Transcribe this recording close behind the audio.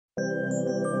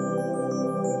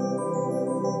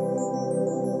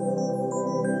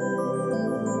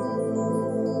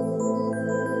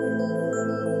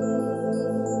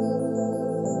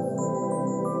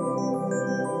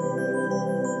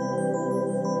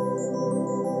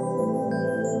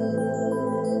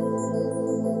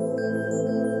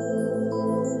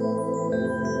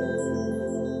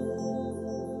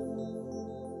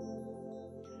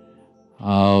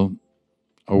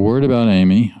A word about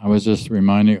Amy. I was just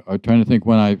reminding, I'm trying to think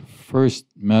when I first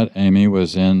met Amy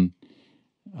was in,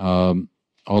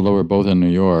 although we're both in New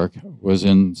York, was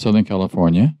in Southern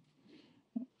California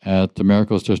at the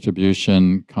Miracles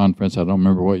Distribution Conference. I don't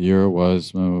remember what year it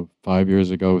was, 5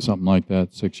 years ago, something like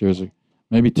that, 6 years ago,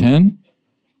 maybe 10?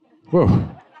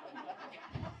 Whoa.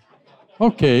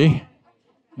 Okay.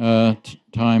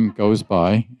 Time goes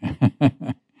by.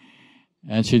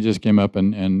 And she just came up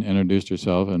and introduced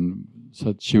herself and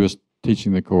said she was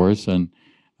teaching the course and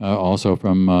also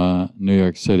from New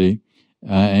York City.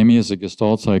 Amy is a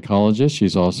Gestalt psychologist.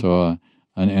 She's also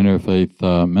an interfaith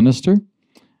minister.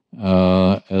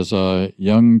 As a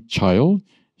young child,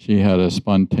 she had a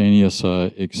spontaneous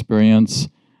experience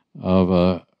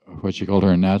of what she called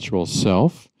her natural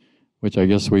self, which I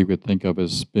guess we would think of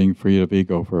as being free of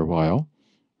ego for a while,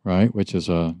 right? Which is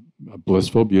a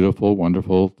blissful, beautiful,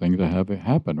 wonderful thing to have it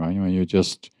happen, right? When you're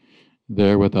just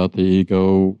there without the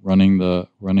ego running the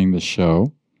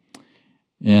show.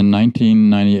 In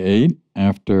 1998,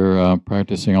 after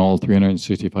practicing all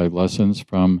 365 lessons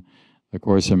from the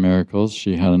Course in Miracles,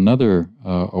 she had another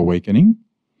awakening,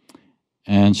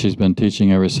 and she's been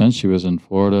teaching ever since. She was in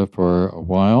Florida for a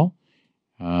while.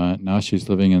 Now she's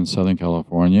living in Southern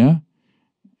California,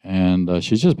 and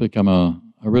she's just become a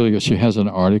really good. She has an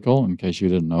article, in case you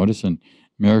didn't notice, in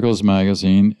Miracles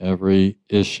Magazine. Every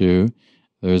issue,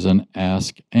 there's an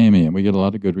Ask Amy, and we get a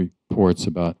lot of good reports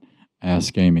about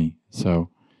Ask Amy. So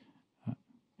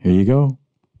here you go.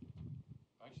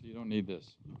 Actually, you don't need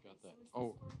this. You've got that.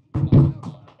 Oh, no.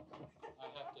 I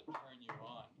have to turn you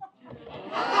on.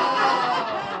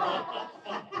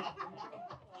 Push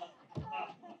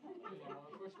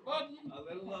the button. A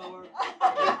little lower.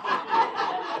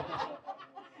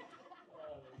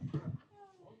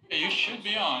 Okay, you should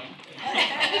be on.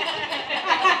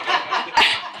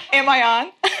 Am I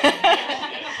on?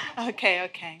 Okay.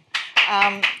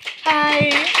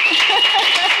 Hi.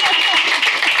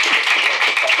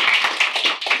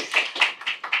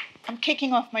 I'm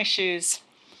kicking off my shoes.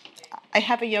 I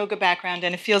have a yoga background,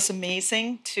 and it feels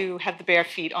amazing to have the bare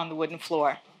feet on the wooden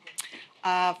floor.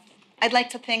 I'd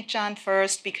like to thank John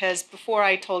first, because before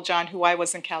I told John who I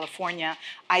was in California,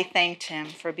 I thanked him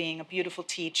for being a beautiful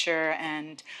teacher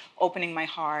and opening my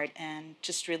heart and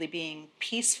just really being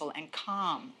peaceful and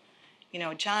calm. You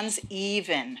know, John's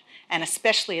even, and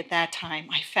especially at that time,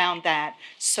 I found that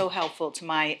so helpful to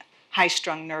my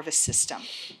high-strung nervous system.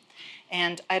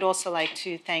 And I'd also like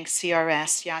to thank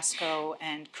CRS, Yasko,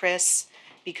 and Chris,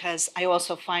 because I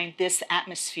also find this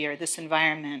atmosphere, this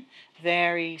environment,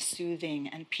 very soothing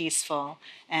and peaceful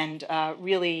and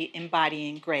really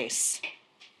embodying grace.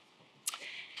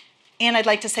 And I'd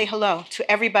like to say hello to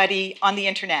everybody on the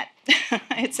internet.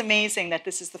 It's amazing that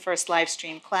this is the first live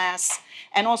stream class.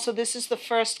 And also this is the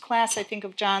first class, I think,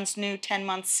 of John's new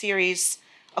 10-month series,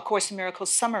 A Course in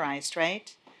Miracles Summarized,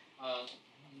 right? No.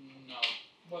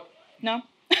 What? No?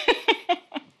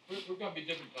 We're going to be a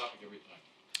different topic every time.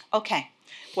 Okay,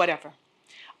 whatever.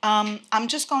 I'm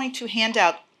just going to hand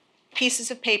out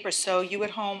pieces of paper so you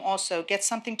at home also get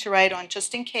something to write on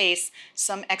just in case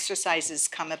some exercises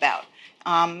come about.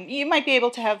 You might be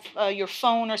able to have your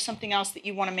phone or something else that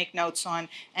you want to make notes on.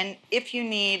 And if you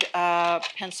need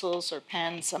pencils or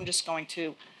pens, I'm just going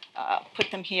to put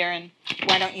them here. And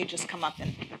why don't you just come up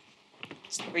and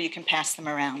where you can pass them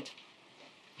around.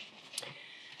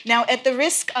 Now, at the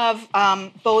risk of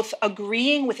both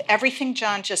agreeing with everything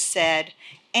John just said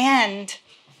and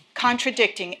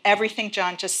contradicting everything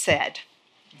John just said,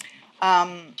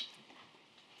 I'm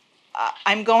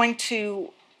going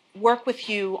to work with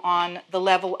you on the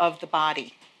level of the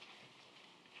body.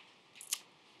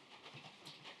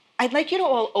 I'd like you to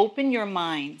all open your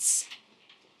minds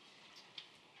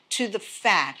to the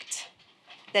fact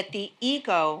that the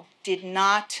ego did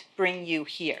not bring you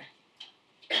here.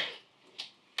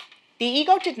 The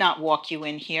ego did not walk you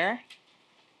in here.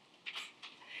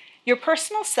 Your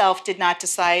personal self did not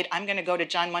decide, I'm going to go to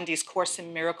John Mundy's Course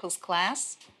in Miracles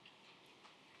class.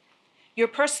 Your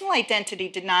personal identity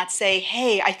did not say,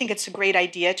 hey, I think it's a great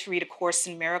idea to read A Course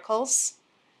in Miracles.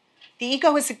 The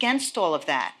ego is against all of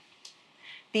that.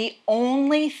 The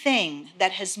only thing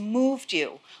that has moved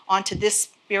you onto this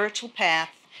spiritual path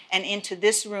and into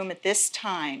this room at this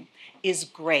time is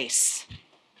grace.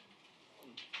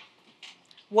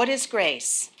 What is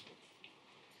grace?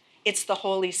 It's the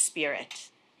Holy Spirit.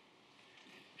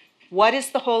 What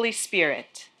is the Holy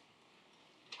Spirit?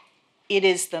 It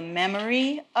is the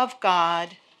memory of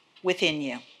God within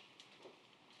you.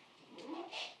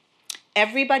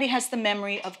 Everybody has the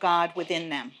memory of God within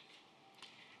them.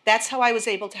 That's how I was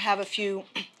able to have a few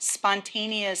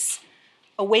spontaneous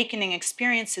awakening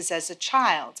experiences as a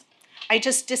child. I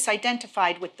just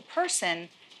disidentified with the person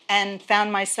and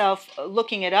found myself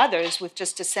looking at others with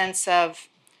just a sense of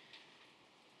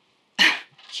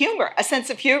humor,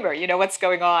 you know, what's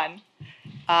going on.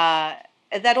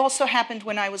 That also happened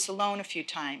when I was alone a few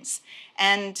times.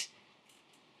 And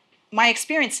my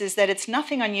experience is that it's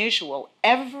nothing unusual.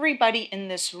 Everybody in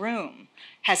this room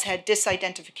has had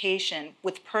disidentification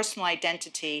with personal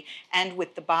identity and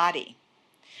with the body.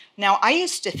 Now, I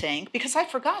used to think, because I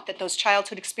forgot that those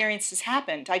childhood experiences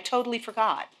happened, I totally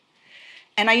forgot.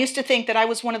 And I used to think that I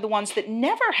was one of the ones that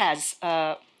never has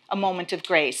a moment of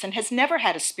grace and has never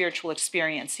had a spiritual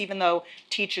experience, even though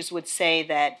teachers would say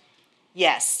that,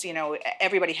 yes, you know,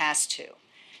 everybody has to.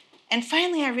 And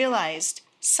finally, I realized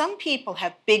some people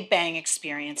have Big Bang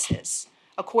experiences.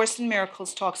 A Course in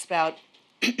Miracles talks about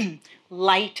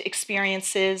light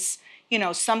experiences. You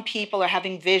know, some people are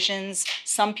having visions.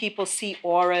 Some people see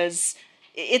auras.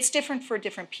 It's different for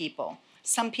different people.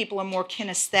 Some people are more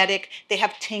kinesthetic. They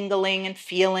have tingling and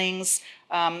feelings.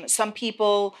 Some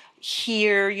people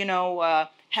hear, you know,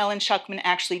 Helen Schuckman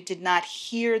actually did not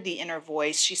hear the inner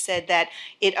voice. She said that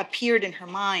it appeared in her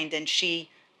mind and she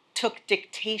took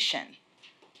dictation.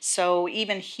 So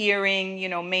even hearing, you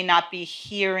know, may not be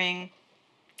hearing.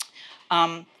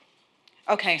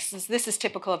 Okay, so this is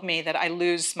typical of me that I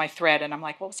lose my thread and I'm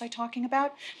like, what was I talking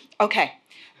about? Okay,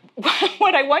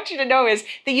 what I want you to know is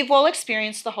that you've all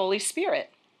experienced the Holy Spirit.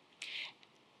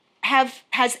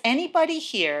 Has anybody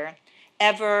here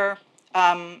ever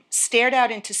stared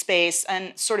out into space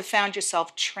and sort of found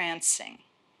yourself trancing?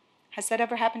 Has that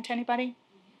ever happened to anybody?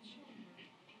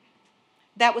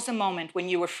 That was a moment when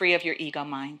you were free of your ego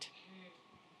mind.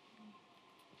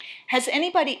 Has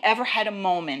anybody ever had a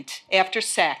moment after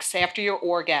sex, after your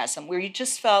orgasm, where you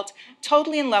just felt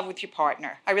totally in love with your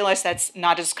partner? I realize that's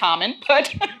not as common,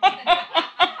 but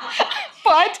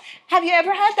but have you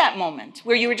ever had that moment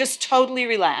where you were just totally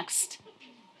relaxed?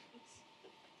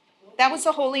 That was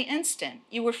a holy instant.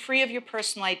 You were free of your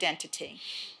personal identity.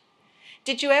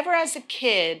 Did you ever, as a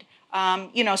kid,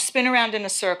 you know, spin around in a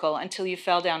circle until you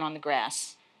fell down on the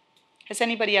grass? Has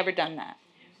anybody ever done that?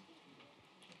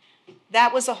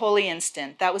 That was a holy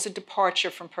instant. That was a departure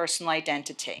from personal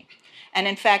identity. And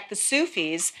in fact, the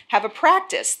Sufis have a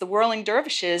practice. The whirling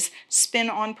dervishes spin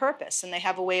on purpose, and they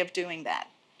have a way of doing that.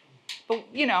 But,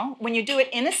 you know, when you do it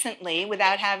innocently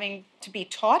without having to be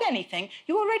taught anything,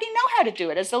 you already know how to do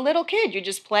it. As a little kid, you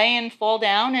just play and fall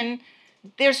down, and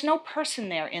there's no person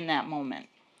there in that moment.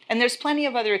 And there's plenty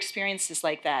of other experiences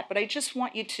like that. But I just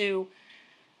want you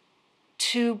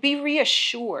to be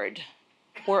reassured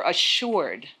or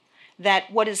assured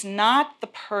that what is not the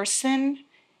person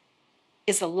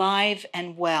is alive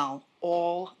and well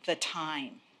all the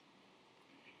time.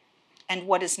 And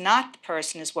what is not the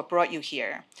person is what brought you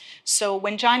here. So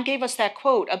when John gave us that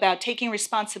quote about taking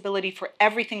responsibility for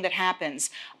everything that happens,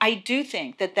 I do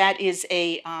think that that is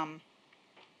a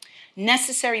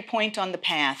necessary point on the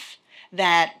path,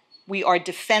 that we are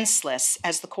defenseless,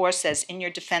 as the Course says, in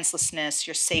your defenselessness,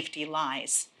 your safety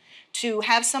lies. To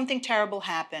have something terrible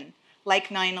happen, like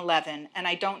 9/11, and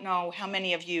I don't know how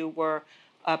many of you were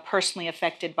personally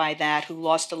affected by that, who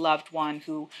lost a loved one,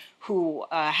 who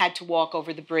had to walk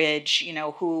over the bridge, you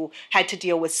know, who had to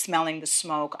deal with smelling the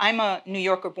smoke. I'm a New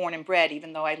Yorker born and bred,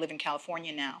 even though I live in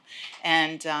California now.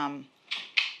 And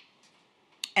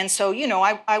so, you know,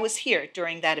 I was here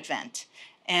during that event.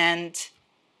 And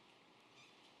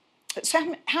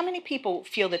so how many people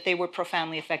feel that they were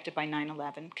profoundly affected by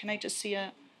 9/11? Can I just see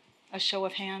a show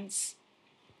of hands?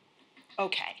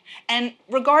 Okay. And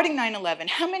regarding 9/11,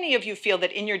 how many of you feel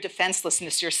that in your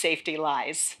defenselessness, your safety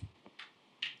lies?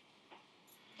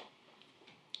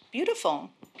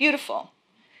 Beautiful, beautiful.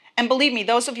 And believe me,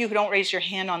 those of you who don't raise your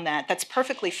hand on that, that's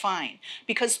perfectly fine.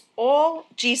 Because all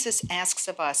Jesus asks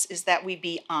of us is that we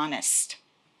be honest.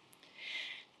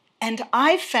 And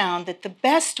I've found that the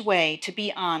best way to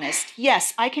be honest,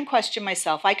 yes, I can question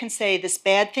myself. I can say this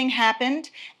bad thing happened,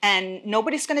 and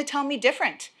nobody's going to tell me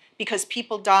different, because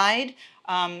people died,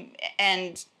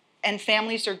 and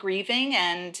families are grieving,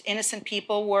 and innocent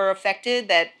people were affected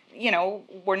that, you know,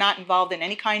 were not involved in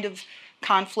any kind of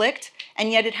conflict,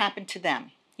 and yet it happened to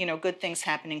them. You know, good things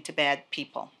happening to bad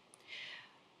people.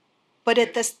 But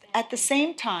at the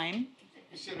same time,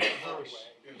 You said it reverse.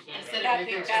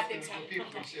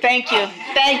 Thank you.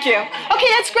 Thank you. Okay,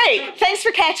 that's great. Thanks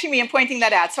for catching me and pointing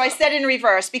that out. So I said in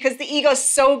reverse because the ego's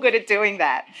so good at doing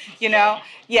that, you know?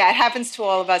 Yeah, it happens to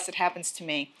all of us. It happens to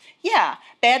me. Yeah,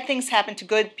 bad things happen to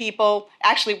good people.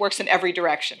 Actually, it works in every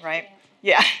direction, right?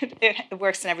 Yeah, it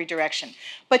works in every direction.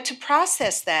 But to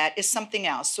process that is something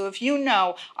else. So if you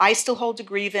know, I still hold a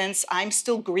grievance, I'm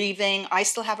still grieving, I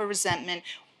still have a resentment,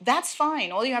 that's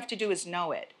fine. All you have to do is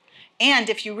know it. And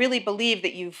if you really believe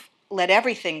that you've let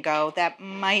everything go, that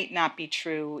might not be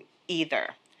true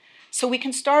either. So we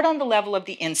can start on the level of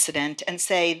the incident and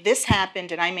say, this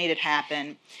happened and I made it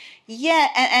happen. Yeah,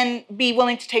 and be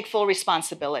willing to take full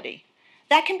responsibility.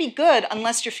 That can be good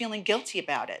unless you're feeling guilty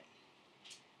about it.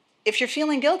 If you're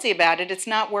feeling guilty about it, it's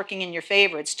not working in your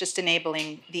favor. It's just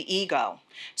enabling the ego.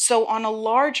 So on a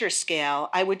larger scale,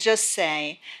 I would just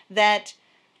say that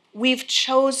we've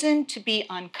chosen to be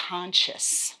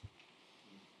unconscious.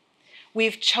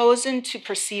 We've chosen to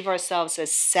perceive ourselves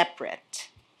as separate.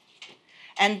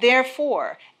 And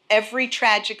therefore, every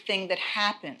tragic thing that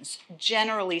happens,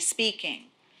 generally speaking,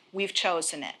 we've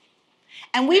chosen it.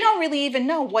 And we don't really even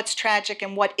know what's tragic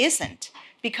and what isn't,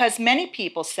 because many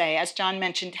people say, as John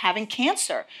mentioned, having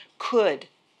cancer could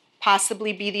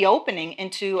possibly be the opening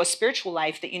into a spiritual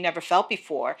life that you never felt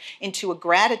before, into a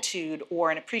gratitude or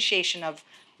an appreciation of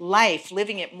life,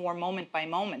 living it more moment by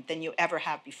moment than you ever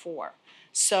have before.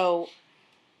 So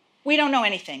we don't know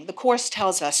anything. The Course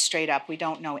tells us straight up we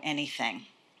don't know anything.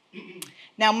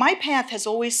 Now, my path has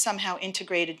always somehow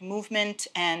integrated movement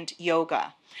and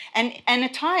yoga. And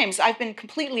at times, I've been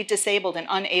completely disabled and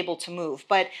unable to move,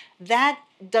 but that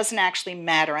doesn't actually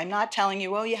matter. I'm not telling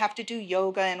you, oh, you have to do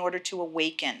yoga in order to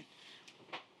awaken.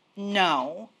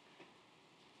 No,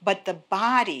 but the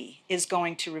body is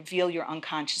going to reveal your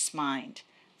unconscious mind.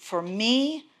 For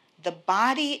me, the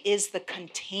body is the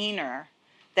container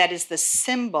that is the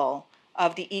symbol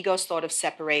of the ego's thought of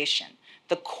separation.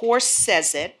 The Course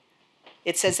says it.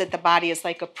 It says that the body is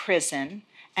like a prison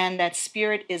and that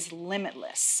spirit is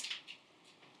limitless.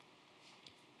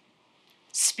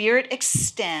 Spirit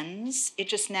extends, it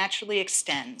just naturally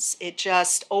extends. It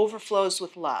just overflows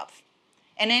with love.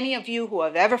 And any of you who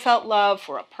have ever felt love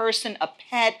for a person, a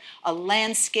pet, a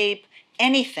landscape,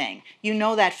 anything, you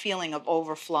know that feeling of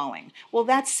overflowing. Well,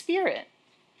 that's spirit.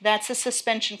 That's a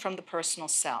suspension from the personal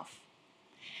self.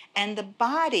 And the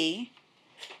body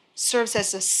serves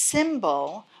as a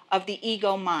symbol of the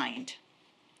ego mind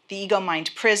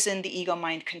prison, the ego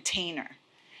mind container.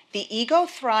 The ego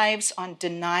thrives on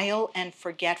denial and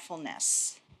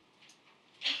forgetfulness.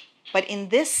 But in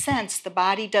this sense, the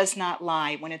body does not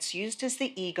lie. When it's used as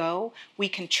the ego, we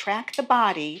can track the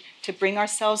body to bring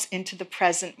ourselves into the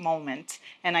present moment.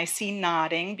 And I see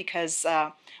nodding because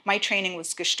my training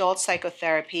was Gestalt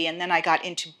psychotherapy, and then I got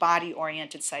into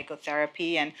body-oriented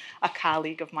psychotherapy, and a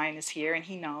colleague of mine is here, and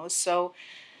he knows. So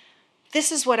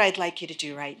this is what I'd like you to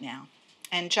do right now.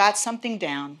 And jot something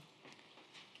down,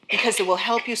 because it will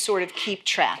help you sort of keep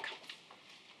track.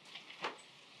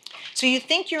 So you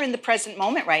think you're in the present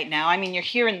moment right now. I mean, you're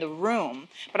here in the room,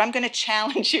 but I'm going to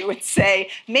challenge you and say,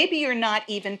 maybe you're not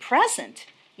even present.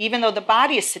 Even though the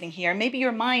body is sitting here, maybe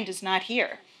your mind is not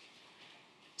here.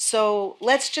 So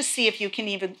let's just see if you can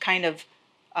even kind of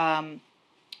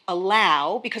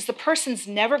allow, because the person's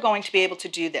never going to be able to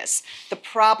do this. The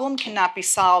problem cannot be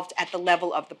solved at the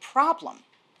level of the problem.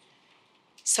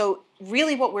 So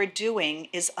really what we're doing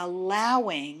is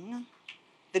allowing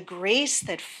the grace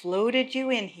that floated you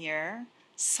in here,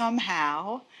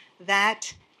 somehow,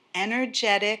 that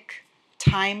energetic,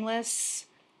 timeless,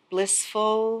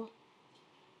 blissful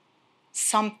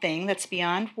something that's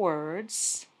beyond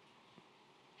words,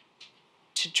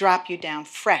 to drop you down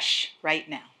fresh right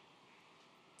now.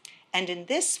 And in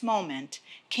this moment,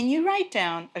 can you write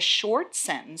down a short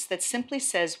sentence that simply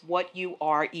says what you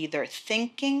are either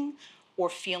thinking or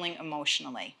feeling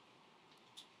emotionally?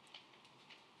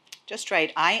 Just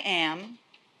write, I am.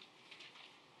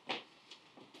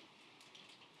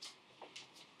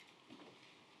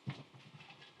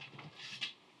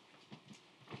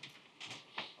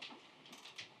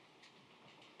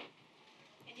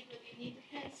 Anybody need the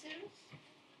pencils?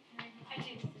 I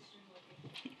think this is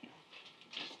working.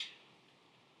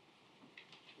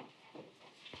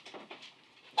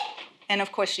 And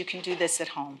of course, you can do this at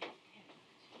home.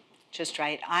 Just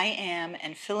write, I am,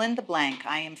 and fill in the blank.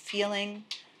 I am feeling,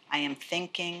 I am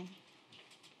thinking.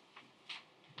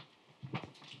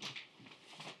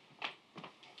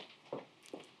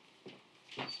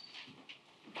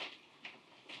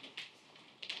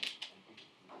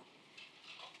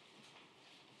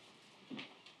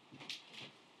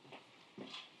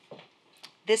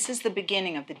 this is the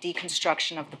beginning of the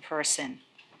deconstruction of the person,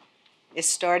 is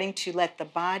starting to let the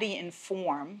body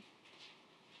inform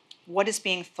what is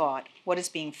being thought, what is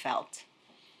being felt.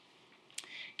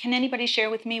 Can anybody share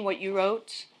with me what you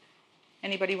wrote?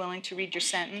 Anybody willing to read your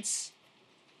sentence?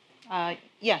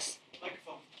 Yes.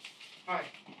 Microphone. Hi,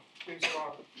 name's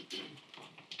Robert.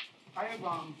 I have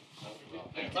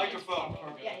microphone.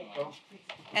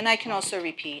 And I can also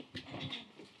repeat.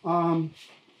 Well,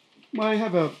 I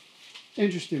have a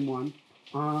interesting one.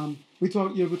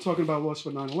 You were talking about loss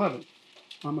with 9/11.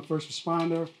 I'm a first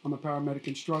responder. I'm a paramedic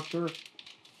instructor.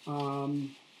 Been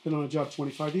on the job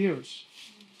 25 years,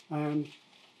 and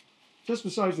just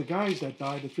besides the guys that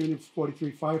died, the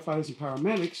 343 firefighters and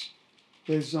paramedics,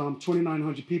 there's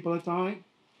 2,900 people that died.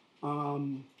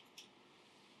 And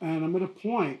I'm at a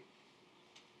point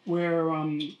where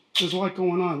there's a lot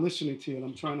going on listening to it.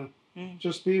 I'm trying to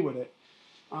just be with it.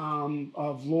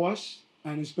 Of loss,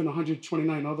 and there's been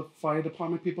 129 other fire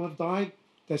department people have died.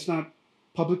 That's not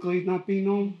publicly not being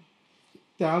known.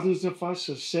 Thousands of us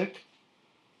are sick.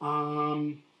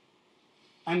 And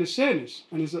the sadness.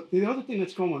 And the other thing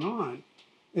that's going on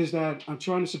is that I'm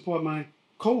trying to support my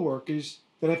co-workers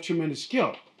that have tremendous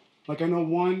guilt. Like I know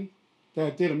one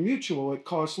that did a mutual at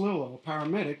Carslillo, a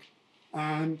paramedic,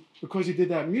 and because he did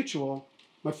that mutual,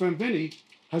 my friend Vinny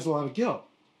has a lot of guilt,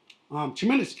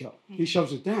 tremendous guilt. He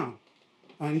shoves it down,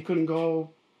 and he couldn't go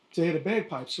to hear the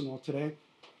bagpipes and all today.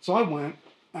 So I went,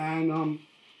 and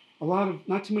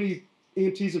not too many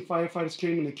EMTs and firefighters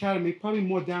came in the academy, probably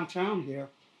more downtown here,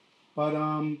 but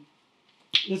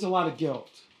there's a lot of guilt.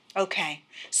 Okay,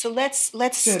 so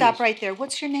let's stop right there.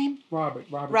 What's your name? Robert.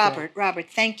 Robert,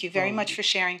 thank you very much for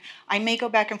sharing. I may go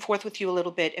back and forth with you a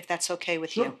little bit if that's okay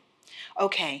with you.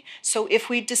 Okay, so if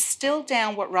we distill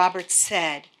down what Robert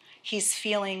said, he's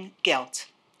feeling guilt.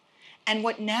 And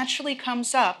what naturally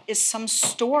comes up is some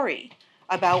story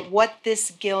about what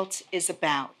this guilt is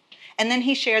about. And then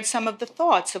he shared some of the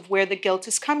thoughts of where the guilt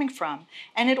is coming from.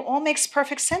 And it all makes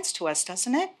perfect sense to us,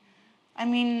 doesn't it? I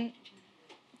mean,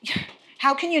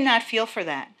 how can you not feel for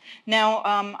that? Now,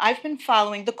 I've been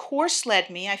following, the Course led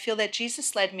me, I feel that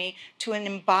Jesus led me to an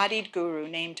embodied guru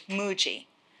named Mundy.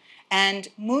 And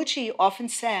Mundy often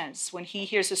says, when he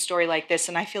hears a story like this,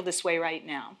 and I feel this way right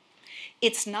now,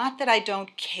 it's not that I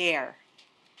don't care,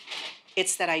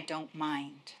 it's that I don't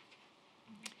mind.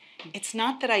 It's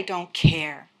not that I don't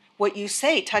care. What you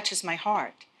say touches my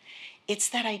heart. It's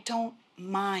that I don't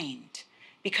mind,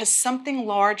 because something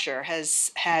larger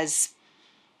is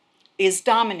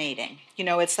dominating. You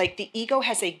know, it's like the ego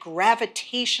has a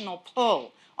gravitational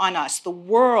pull on us. The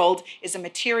world is a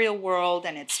material world,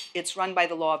 and it's run by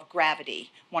the law of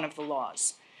gravity, one of the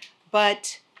laws.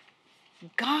 But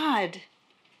God,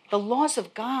 the laws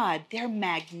of God, they're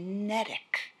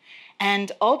magnetic.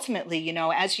 And ultimately, you know,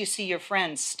 as you see your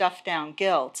friends stuff down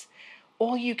guilt,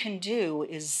 all you can do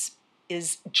is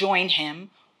join him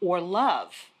or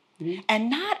love. Mm-hmm. And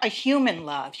not a human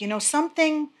love. You know,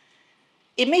 something,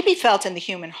 it may be felt in the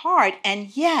human heart,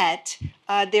 and yet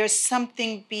there's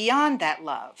something beyond that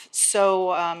love.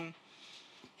 So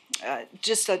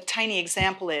just a tiny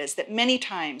example is that many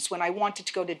times when I wanted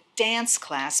to go to dance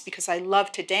class because I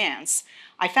love to dance,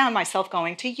 I found myself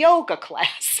going to yoga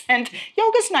class. And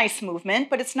yoga's nice movement,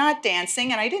 but it's not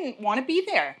dancing, and I didn't want to be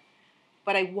there.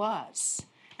 But I was.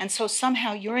 And so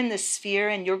somehow you're in this sphere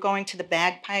and you're going to the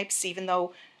bagpipes, even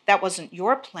though that wasn't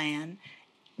your plan.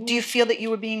 Do you feel that you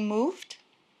were being moved?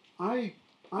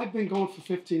 I've been going for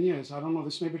 15 years. I don't know,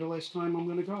 this may be the last time I'm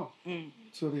going to go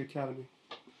to the academy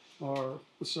or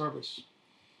the service.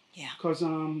 Yeah. Because,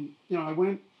 you know, I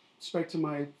went, spoke to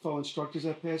my fellow instructors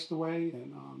that passed away,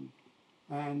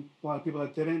 and a lot of people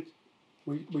that didn't.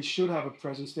 We should have a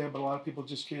presence there, but a lot of people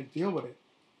just can't deal with it.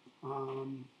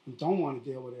 And don't want to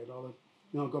deal with it, or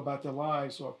you know, go about their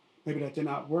lives, or maybe that they're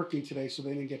not working today, so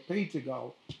they didn't get paid to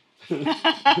go.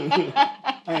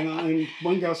 and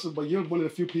one gal said, "Well, you're one of the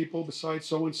few people besides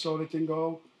so and so that didn't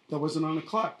go. That wasn't on the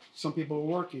clock. Some people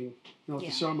were working. You know,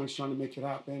 the ceremony's trying to make it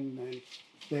happen, and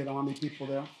they had Army people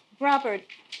there." Robert,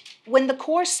 when the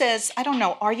Course says, I don't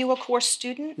know, are you a Course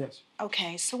student? Yes.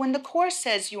 Okay, so when the Course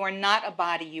says you are not a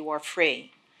body, you are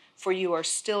free, for you are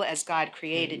still as God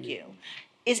created you.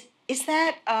 Is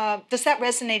that, does that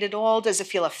resonate at all? Does it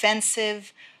feel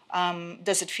offensive?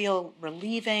 Does it feel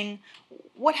relieving?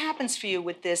 What happens for you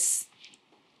with this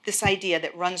idea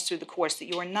that runs through the Course, that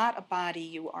you are not a body,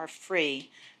 you are free,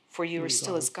 for you are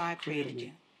still as God created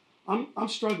you? I'm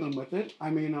struggling with it. I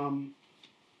mean,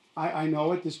 I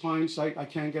know at this point I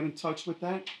can't get in touch with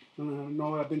that. I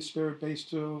know I've been spirit-based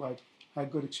too. I've had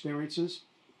good experiences.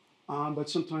 But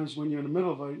sometimes when you're in the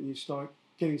middle of it and you start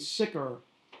getting sicker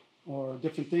or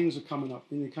different things are coming up,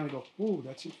 and you kind of go, "Ooh,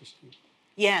 that's interesting."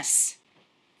 Yes.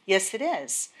 Yes, it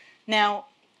is. Now,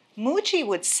 Muji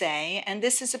would say, and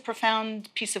this is a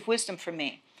profound piece of wisdom for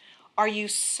me, are you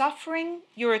suffering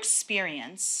your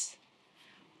experience,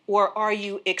 or are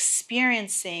you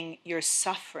experiencing your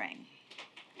suffering?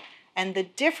 And the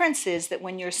difference is that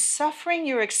when you're suffering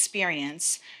your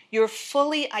experience, you're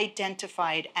fully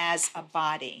identified as a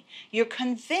body. You're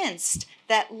convinced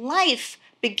that life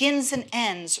begins and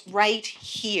ends right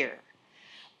here.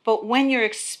 But when you're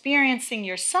experiencing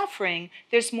your suffering,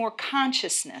 there's more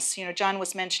consciousness. You know, John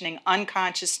was mentioning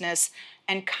unconsciousness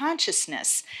and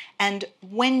consciousness. And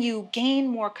when you gain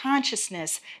more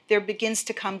consciousness, there begins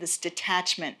to come this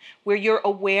detachment where you're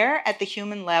aware at the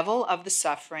human level of the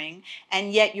suffering,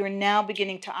 and yet you're now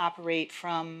beginning to operate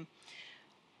from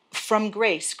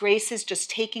grace. Grace is just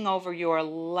taking over your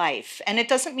life. And it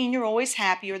doesn't mean you're always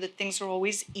happy or that things are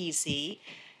always easy.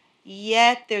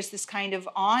 Yet there's this kind of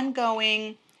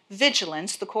ongoing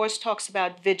vigilance. The Course talks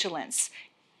about vigilance.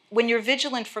 When you're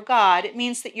vigilant for God, it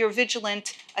means that you're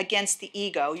vigilant against the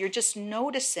ego. You're just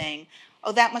noticing,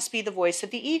 oh, that must be the voice of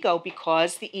the ego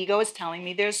because the ego is telling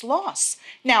me there's loss.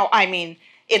 Now, I mean,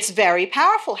 it's very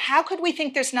powerful. How could we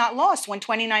think there's not loss when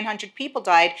 2,900 people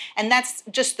died? And that's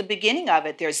just the beginning of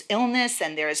it. There's illness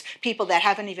and there's people that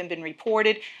haven't even been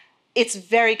reported. It's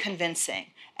very convincing.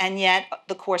 And yet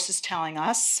the Course is telling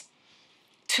us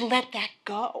to let that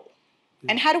go.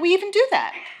 And how do we even do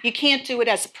that? You can't do it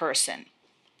as a person.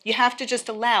 You have to just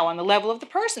allow on the level of the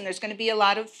person. There's going to be a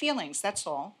lot of feelings, that's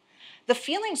all. The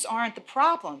feelings aren't the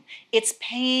problem. It's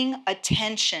paying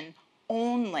attention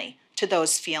only to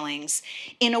those feelings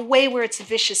in a way where it's a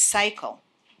vicious cycle.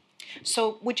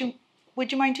 So would you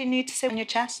mind, do you need to say on your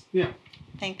chest? Yeah.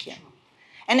 Thank you.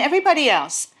 And everybody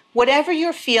else, whatever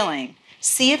you're feeling,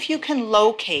 see if you can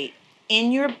locate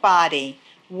in your body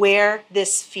where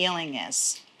this feeling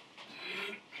is.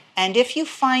 And if you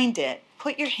find it,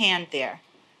 put your hand there.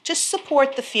 Just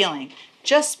support the feeling.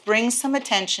 Just bring some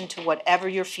attention to whatever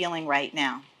you're feeling right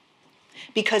now.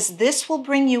 Because this will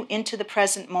bring you into the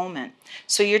present moment.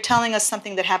 So you're telling us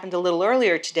something that happened a little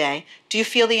earlier today. Do you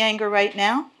feel the anger right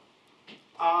now?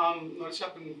 No, this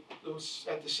happened, it was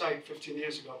at the site 15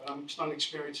 years ago, but I'm starting to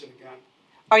experience it again.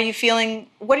 What are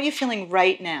you feeling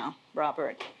right now,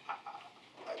 Robert?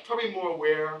 Probably more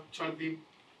aware, trying to be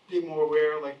more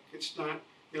aware, like it's not,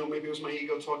 maybe it was my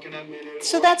ego talking that minute.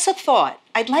 So that's a thought.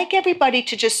 I'd like everybody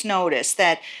to just notice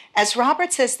that as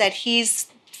Robert says that he's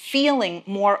feeling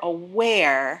more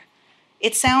aware,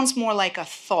 it sounds more like a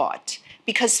thought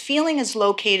because feeling is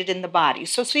located in the body.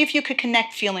 So see if you could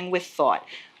connect feeling with thought.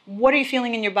 What are you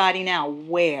feeling in your body now?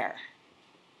 Where?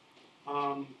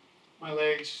 My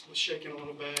legs were shaking a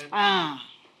little bit.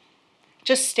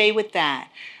 Just stay with that.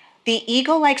 The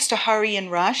ego likes to hurry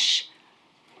and rush.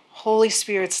 Holy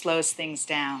Spirit slows things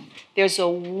down. There's a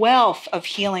wealth of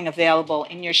healing available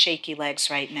in your shaky legs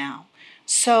right now.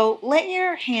 So let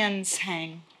your hands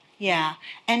hang. Yeah.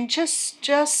 And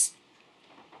just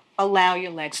allow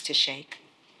your legs to shake.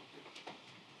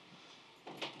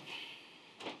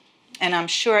 And I'm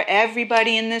sure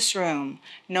everybody in this room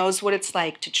knows what it's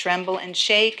like to tremble and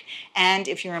shake. And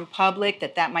if you're in public,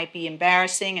 that might be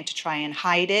embarrassing and to try and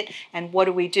hide it. And what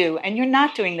do? And you're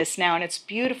not doing this now. And it's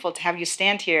beautiful to have you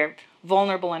stand here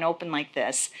vulnerable and open like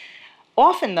this.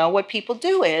 Often, though, what people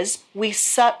do is we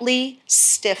subtly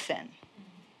stiffen.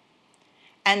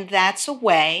 And that's a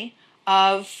way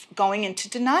of going into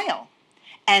denial.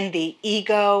 And the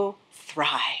ego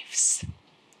thrives.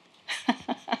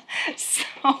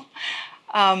 So,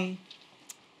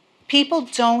 people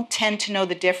don't tend to know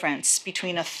the difference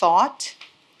between a thought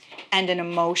and an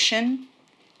emotion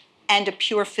and a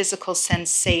pure physical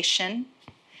sensation.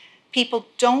 People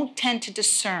don't tend to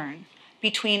discern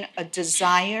between a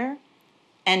desire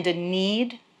and a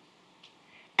need.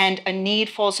 And a need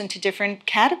falls into different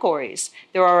categories.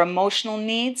 There are emotional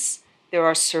needs, there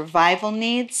are survival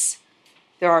needs,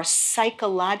 there are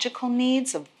psychological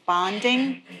needs of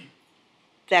bonding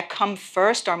that come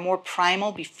first, are more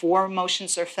primal before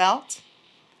emotions are felt.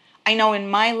 I know in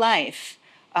my life,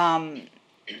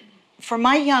 for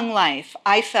my young life,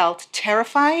 I felt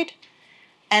terrified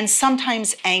and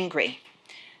sometimes angry.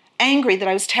 Angry that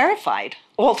I was terrified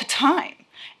all the time.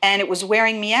 And it was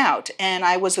wearing me out. And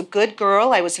I was a good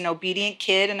girl, I was an obedient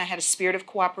kid, and I had a spirit of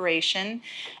cooperation.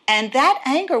 And that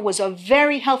anger was a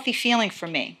very healthy feeling for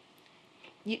me.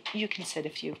 You can sit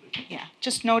if you,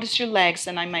 just notice your legs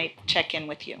and I might check in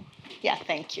with you. Yeah,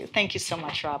 thank you. Thank you so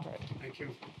much, Robert. Thank you.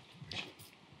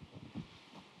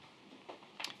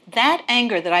 That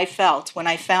anger that I felt when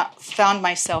I found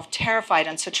myself terrified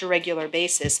on such a regular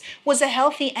basis was a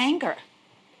healthy anger.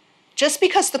 Just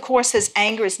because the Course says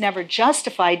anger is never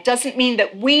justified doesn't mean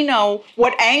that we know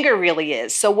what anger really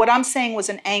is. So what I'm saying was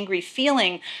an angry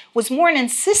feeling was more an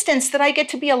insistence that I get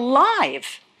to be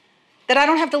alive, that I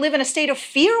don't have to live in a state of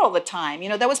fear all the time. You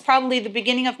know, that was probably the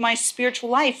beginning of my spiritual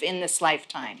life in this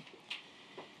lifetime.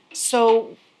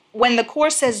 So when the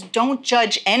Course says don't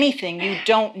judge anything, you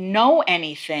don't know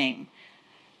anything,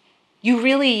 you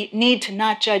really need to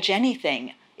not judge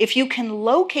anything. If you can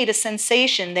locate a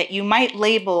sensation that you might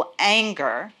label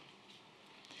anger,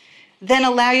 then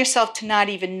allow yourself to not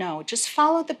even know. Just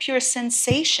follow the pure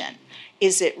sensation.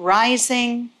 Is it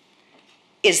rising?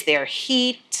 Is there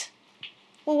heat?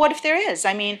 Well, what if there is?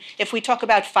 I mean, if we talk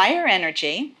about fire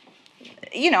energy,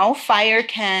 you know, fire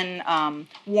can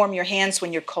warm your hands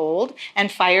when you're cold,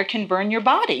 and fire can burn your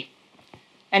body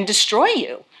and destroy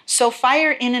you. So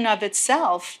fire in and of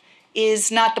itself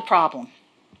is not the problem.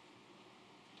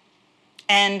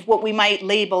 And what we might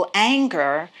label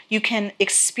anger, you can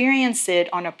experience it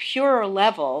on a purer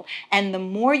level. And the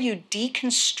more you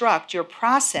deconstruct your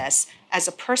process as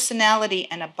a personality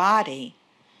and a body,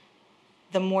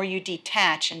 the more you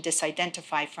detach and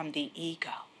disidentify from the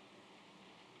ego.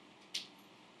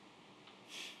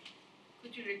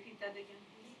 Could you repeat that again,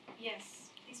 please? Yes,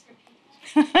 please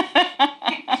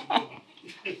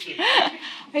repeat that.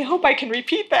 I hope I can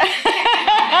repeat that.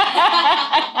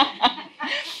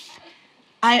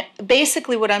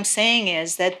 Basically what I'm saying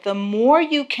is that the more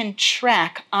you can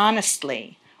track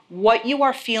honestly what you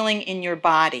are feeling in your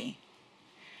body,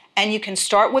 and you can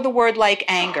start with a word like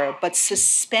anger, but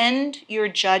suspend your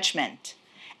judgment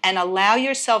and allow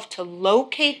yourself to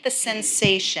locate the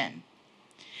sensation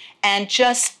and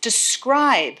just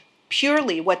describe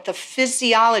purely what the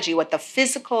physiology, what the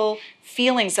physical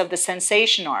feelings of the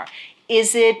sensation are.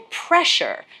 Is it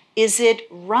pressure? Is it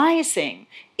rising?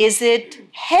 Is it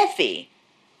heavy?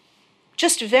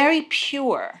 Just very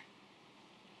pure.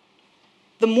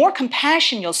 The more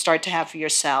compassion you'll start to have for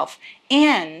yourself,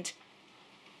 and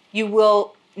you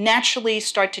will naturally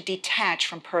start to detach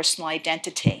from personal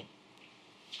identity.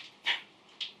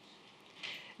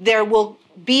 There will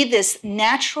be this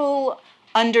natural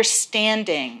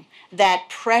understanding that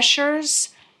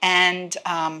pressures and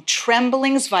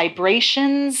tremblings,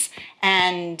 vibrations,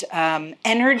 and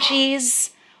energies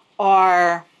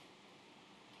are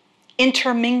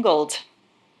intermingled,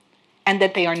 and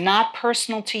that they are not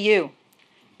personal to you.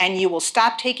 And you will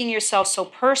stop taking yourself so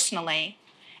personally,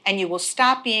 and you will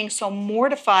stop being so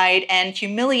mortified and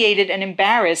humiliated and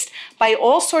embarrassed by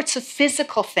all sorts of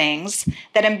physical things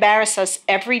that embarrass us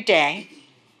every day.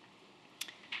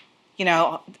 You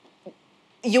know,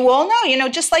 you all know, you know,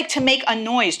 just like to make a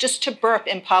noise, just to burp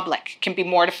in public can be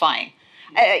mortifying.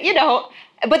 You know,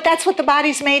 but that's what the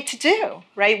body's made to do,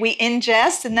 right? We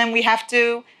ingest and then we have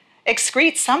to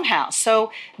excrete somehow.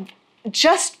 So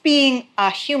just being a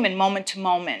human moment to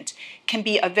moment can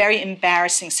be a very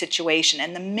embarrassing situation.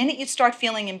 And the minute you start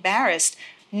feeling embarrassed,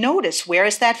 notice, where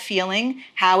is that feeling?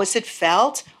 How is it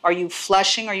felt? Are you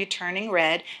flushing? Are you turning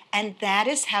red? And that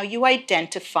is how you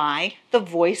identify the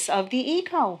voice of the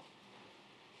ego.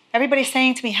 Everybody's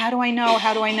saying to me, how do I know?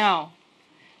 How do I know?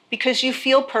 Because you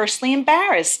feel personally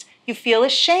embarrassed. You feel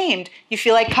ashamed. You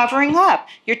feel like covering up.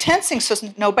 You're tensing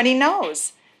so nobody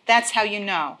knows. That's how you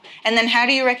know. And then how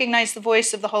do you recognize the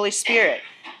voice of the Holy Spirit?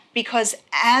 Because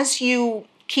as you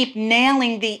keep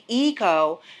nailing the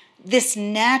ego, this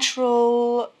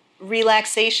natural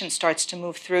relaxation starts to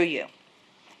move through you.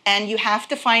 And you have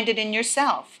to find it in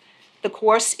yourself. The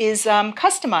course is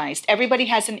customized. Everybody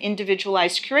has an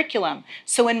individualized curriculum.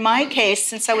 So in my case,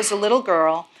 since I was a little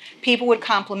girl, people would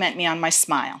compliment me on my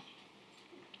smile.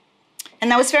 And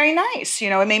that was very nice.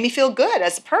 You know, it made me feel good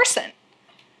as a person.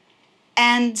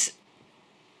 And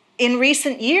in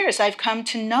recent years, I've come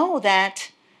to know that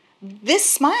this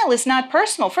smile is not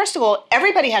personal. First of all,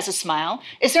 everybody has a smile.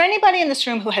 Is there anybody in this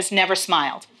room who has never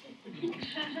smiled?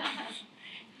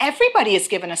 Everybody is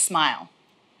given a smile.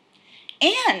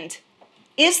 And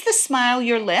is the smile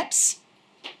your lips?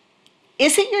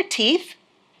 Is it your teeth?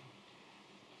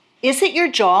 Is it your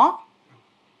jaw?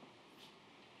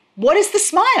 What is the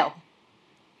smile?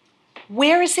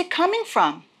 Where is it coming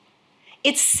from?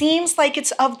 It seems like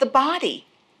it's of the body.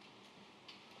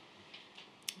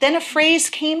 Then a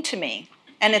phrase came to me,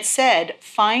 and it said,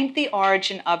 find the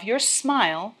origin of your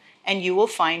smile, and you will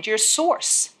find your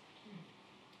source.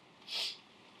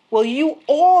 Well, you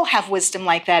all have wisdom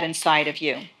like that inside of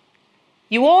you.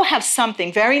 You all have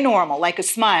something very normal, like a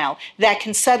smile, that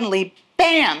can suddenly,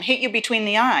 bam, hit you between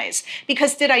the eyes.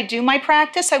 Because did I do my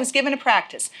practice? I was given a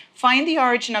practice. Find the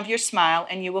origin of your smile,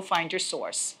 and you will find your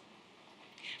source.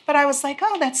 But But I was like,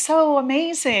 oh, that's so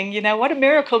amazing. What a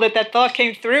miracle that thought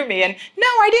came through me. And no,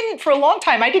 I didn't, for a long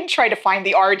time, I didn't try to find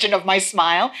the origin of my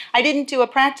smile. I didn't do a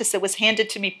practice that was handed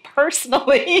to me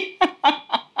personally.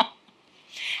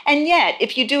 And yet,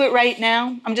 if you do it right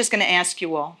now, I'm just going to ask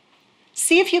you all,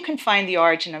 see if you can find the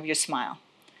origin of your smile.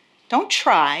 Don't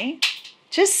try,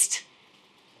 just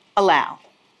allow.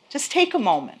 Just take a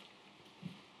moment.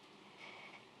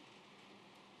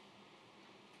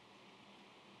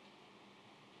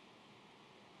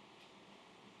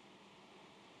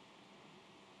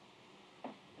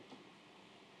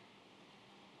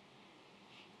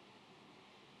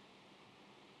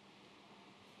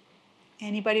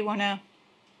 Anybody want to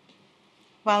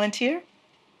volunteer?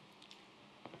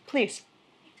 Please.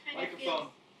 Microphone.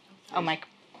 Oh, mic.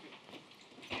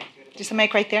 Just a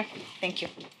mic right there. Thank you.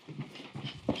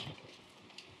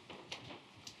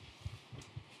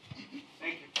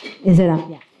 Is it up?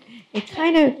 Yeah.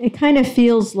 It kind of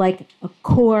feels like a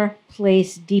core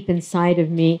place deep inside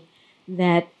of me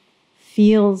that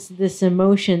feels this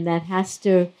emotion that has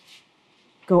to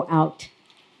go out.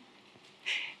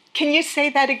 Can you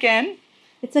say that again?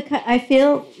 I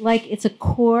feel like it's a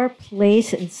core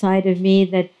place inside of me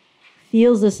that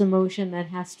feels this emotion that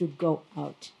has to go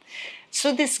out.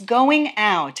 So this going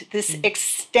out, this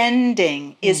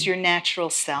extending is your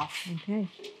natural self. Okay.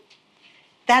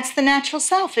 That's the natural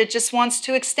self. It just wants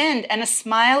to extend. And a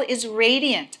smile is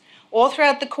radiant. All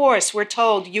throughout the course, we're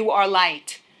told you are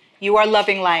light. You are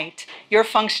loving light. Your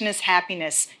function is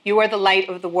happiness. You are the light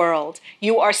of the world.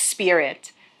 You are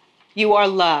spirit. You are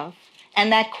love. And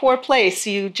that core place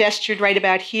you gestured right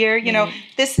about here,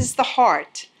 this is the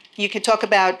heart. You could talk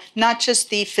about not just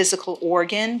the physical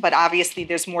organ, but obviously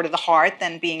there's more to the heart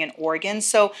than being an organ.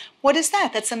 So what is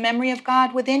that? That's a memory of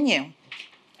God within you.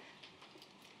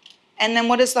 And then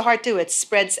what does the heart do? It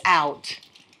spreads out.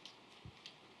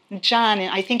 John,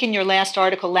 I think in your last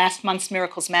article, last month's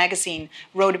Miracles magazine,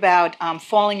 wrote about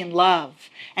falling in love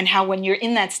and how when you're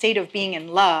in that state of being in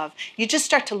love, you just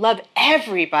start to love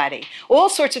everybody. All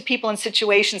sorts of people in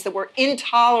situations that were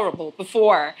intolerable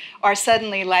before are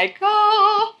suddenly like,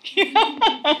 oh,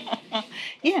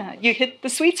 yeah, you hit the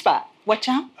sweet spot. What,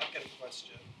 John? I've got a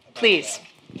question. Please,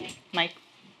 Mike.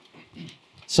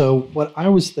 So what I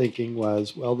was thinking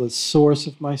was, well, the source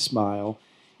of my smile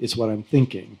is what I'm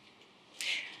thinking.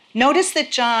 Notice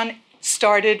that John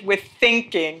started with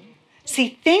thinking.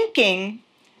 See, thinking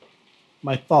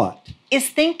My thought. is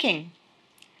thinking.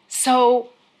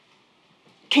 So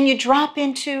can you drop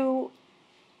into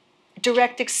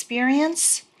direct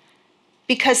experience?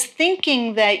 Because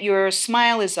thinking that your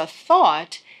smile is a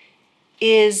thought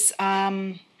is,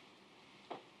 where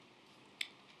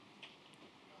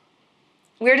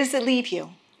does it leave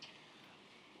you?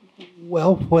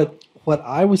 Well, what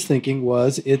I was thinking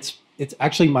was it's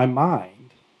actually my mind,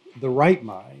 the right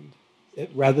mind,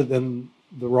 rather than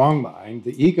the wrong mind,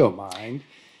 the ego mind.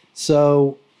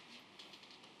 So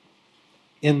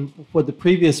in what the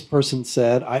previous person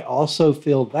said, I also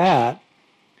feel that,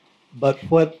 but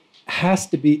what has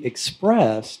to be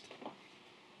expressed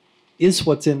is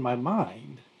what's in my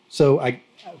mind. So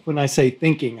when I say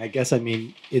thinking, I guess I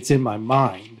mean it's in my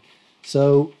mind.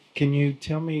 So can you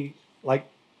tell me,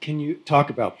 can you talk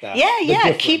about that?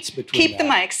 Yeah. Keep the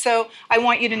mic. So I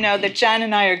want you to know that John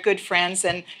and I are good friends,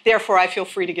 and therefore I feel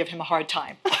free to give him a hard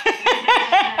time.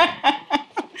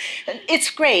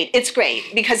 It's great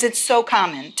because it's so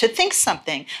common to think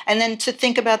something and then to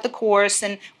think about the course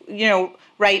and,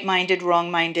 right-minded,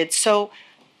 wrong-minded. So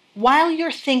while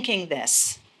you're thinking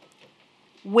this,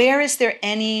 where is there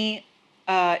any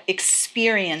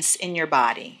experience in your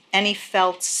body, any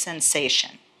felt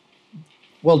sensation?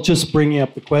 Well, just bringing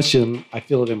up the question, I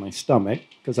feel it in my stomach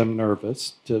because I'm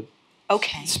nervous to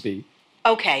speak.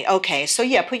 Okay. So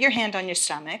yeah, put your hand on your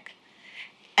stomach.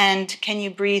 And can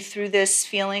you breathe through this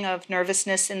feeling of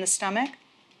nervousness in the stomach?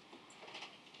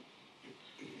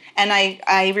 And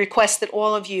I request that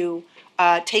all of you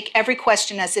take every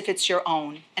question as if it's your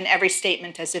own and every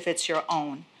statement as if it's your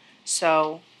own.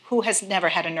 So who has never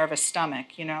had a nervous stomach?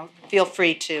 Feel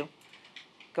free to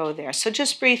go there. So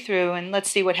just breathe through and let's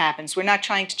see what happens. We're not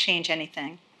trying to change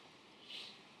anything.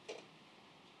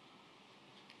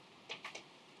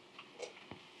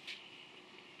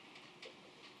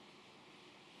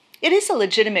 It is a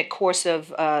legitimate course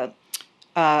of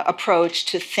approach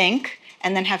to think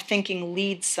and then have thinking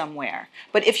lead somewhere.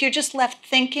 But if you're just left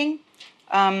thinking,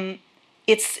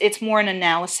 it's more an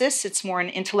analysis, it's more an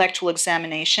intellectual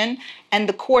examination, and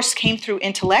the course came through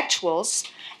intellectuals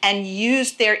and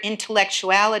used their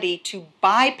intellectuality to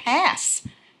bypass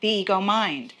the ego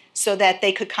mind. so that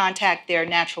they could contact their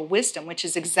natural wisdom, which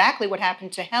is exactly what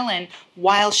happened to Helen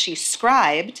while she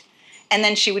scribed. And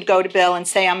then she would go to Bill and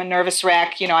say, I'm a nervous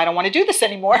wreck, I don't want to do this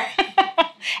anymore.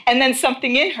 And then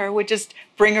something in her would just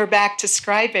bring her back to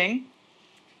scribing.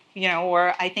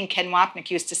 Or I think Ken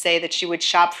Wapnick used to say that she would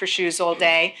shop for shoes all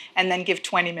day and then give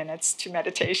 20 minutes to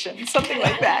meditation, something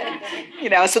like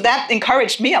that. So that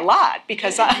encouraged me a lot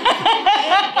because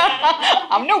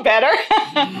I'm no better.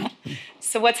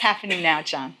 So what's happening now,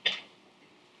 John?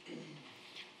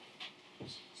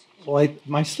 Well,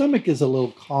 my stomach is a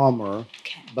little calmer,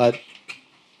 but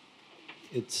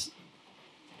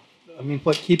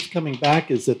what keeps coming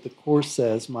back is that the Course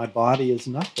says my body is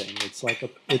nothing.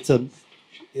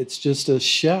 It's just a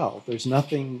shell. There's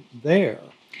nothing there.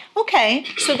 Okay,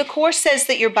 so the Course says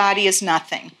that your body is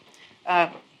nothing.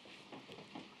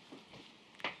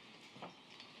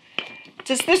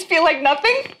 Does this feel like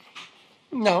nothing?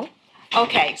 No.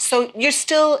 Okay, so you're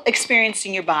still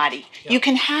experiencing your body. Yeah. You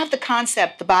can have the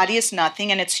concept the body is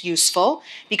nothing and it's useful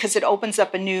because it opens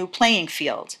up a new playing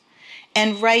field.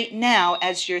 And right now,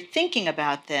 as you're thinking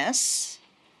about this,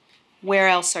 where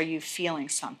else are you feeling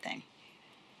something?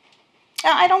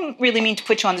 Now, I don't really mean to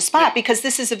put you on the spot because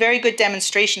this is a very good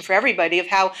demonstration for everybody of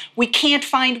how we can't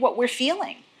find what we're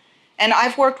feeling. And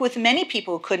I've worked with many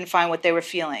people who couldn't find what they were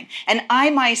feeling. And I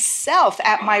myself,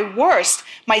 at my worst,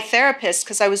 my therapist,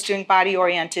 because I was doing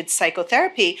body-oriented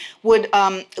psychotherapy, would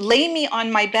lay me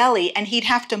on my belly and he'd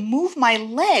have to move my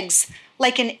legs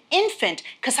like an infant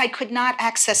because I could not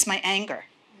access my anger.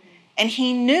 And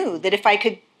he knew that if I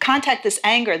could contact this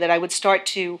anger, that I would start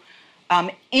to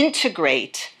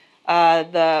integrate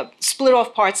the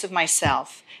split-off parts of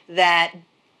myself that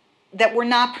were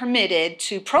not permitted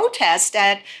to protest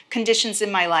at conditions in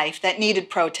my life that needed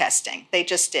protesting. They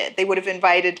just did. They would have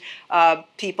invited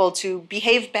people to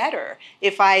behave better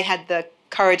if I had the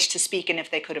courage to speak and if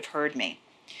they could have heard me.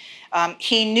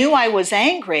 He knew I was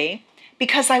angry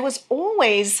because I was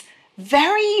always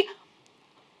very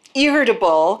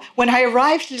irritable when I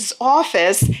arrived at his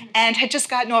office and had just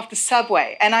gotten off the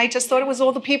subway. And I just thought it was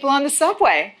all the people on the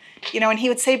subway. And he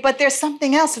would say, but there's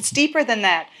something else. It's deeper than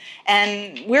that.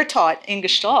 And we're taught in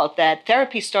Gestalt that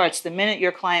therapy starts the minute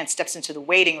your client steps into the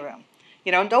waiting room.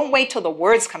 Don't wait till the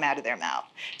words come out of their mouth.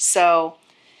 So,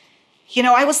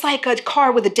 I was like a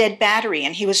car with a dead battery,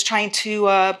 and he was trying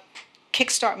to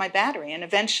kickstart my battery. And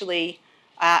eventually,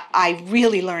 I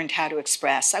really learned how to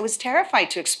express. I was terrified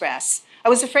to express. I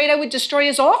was afraid I would destroy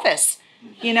his office.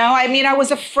 I was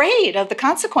afraid of the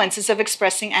consequences of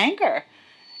expressing anger.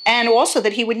 And also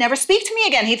that he would never speak to me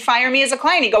again. He'd fire me as a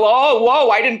client. He'd go, oh, whoa,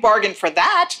 I didn't bargain for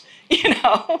that,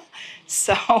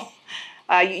 So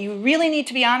you really need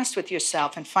to be honest with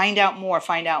yourself and find out more,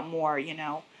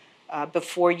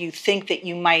 before you think that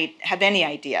you might have any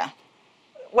idea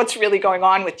what's really going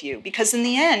on with you. Because in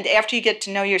the end, after you get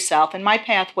to know yourself, and my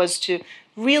path was to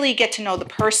really get to know the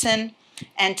person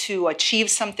and to achieve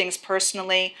some things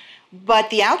personally, but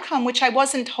the outcome, which I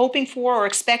wasn't hoping for or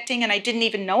expecting and I didn't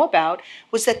even know about,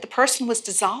 was that the person was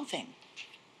dissolving.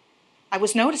 I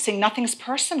was noticing nothing's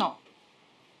personal.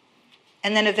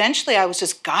 And then eventually I was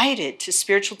just guided to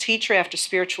spiritual teacher after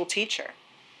spiritual teacher.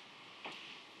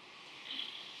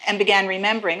 And began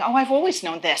remembering, oh, I've always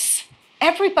known this.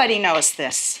 Everybody knows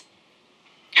this.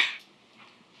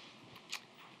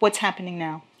 What's happening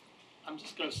now? I'm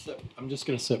just going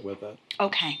to sit with it.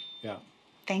 Okay. Yeah.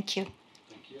 Thank you.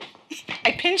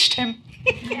 I pinched him.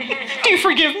 Do you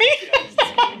forgive me?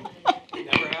 It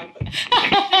never happened.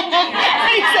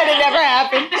 He said it never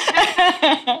happened.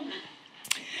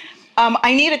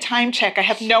 I need a time check. I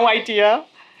have no idea.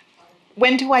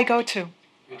 When do I go to?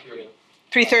 3:30.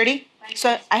 3:30?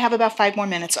 So I have about 5 more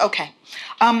minutes. Okay.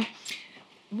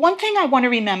 One thing I want to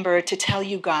remember to tell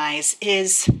you guys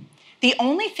is the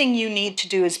only thing you need to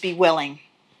do is be willing.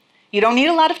 You don't need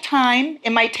a lot of time.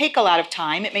 It might take a lot of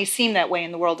time. It may seem that way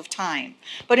in the world of time.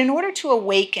 But in order to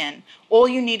awaken, all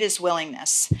you need is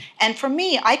willingness. And for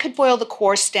me, I could boil the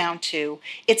Course down to,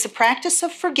 it's a practice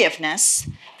of forgiveness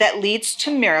that leads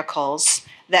to miracles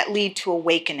that lead to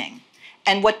awakening.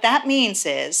 And what that means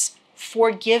is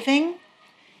forgiving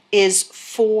is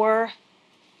for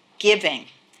giving.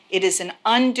 It is an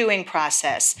undoing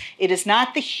process. It is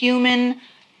not the human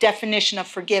definition of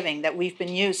forgiving that we've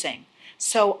been using.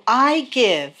 So I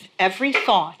give every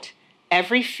thought,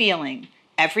 every feeling,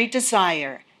 every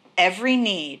desire, every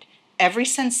need, every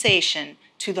sensation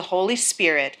to the Holy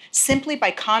Spirit simply by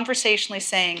conversationally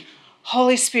saying,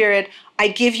 Holy Spirit, I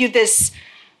give you this,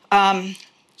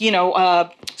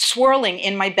 swirling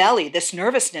in my belly, this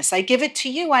nervousness. I give it to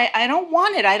you. I don't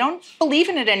want it. I don't believe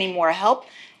in it anymore. Help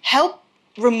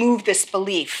remove this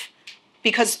belief.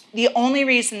 Because the only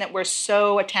reason that we're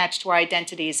so attached to our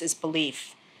identities is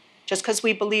belief. Just because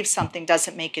we believe something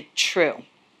doesn't make it true.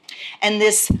 And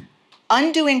this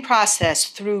undoing process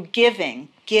through giving,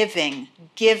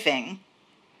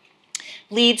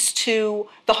 leads to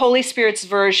the Holy Spirit's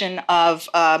version of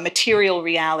material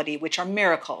reality, which are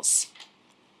miracles.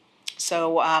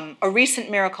 So a recent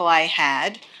miracle I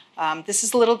had, this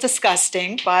is a little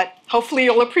disgusting, but hopefully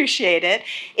you'll appreciate it,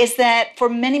 is that for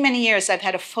many, many years I've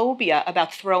had a phobia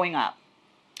about throwing up.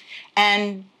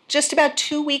 And just about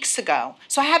 2 weeks ago,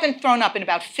 so I haven't thrown up in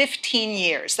about 15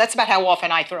 years. That's about how often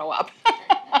I throw up.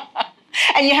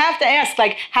 And you have to ask,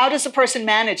 like, how does a person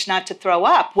manage not to throw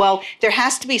up? Well, there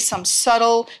has to be some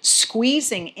subtle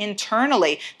squeezing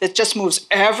internally that just moves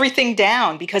everything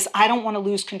down because I don't want to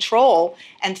lose control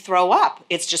and throw up.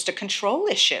 It's just a control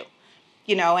issue.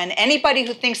 You know, and anybody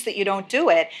who thinks that you don't do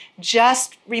it,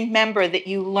 just remember that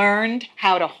you learned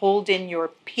how to hold in your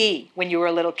pee when you were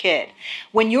a little kid.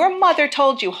 When your mother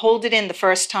told you hold it in the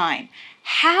first time,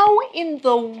 how in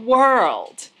the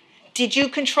world did you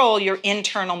control your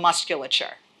internal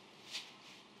musculature?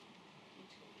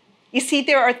 You see,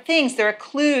 there are things, there are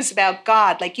clues about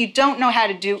God. Like you don't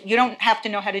have to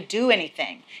know how to do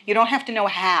anything. You don't have to know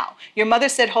how. Your mother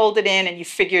said hold it in and you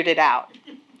figured it out.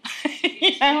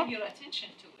 You know? Your attention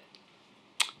to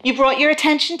it. You brought your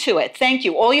attention to it. Thank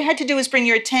you. All you had to do was bring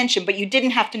your attention, but you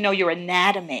didn't have to know your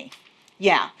anatomy.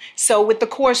 Yeah. So with the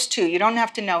Course too, you don't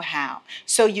have to know how.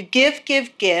 So you give,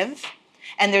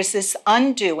 and there's this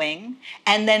undoing,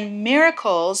 and then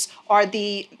miracles are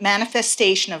the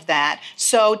manifestation of that.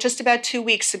 So just about 2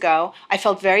 weeks ago, I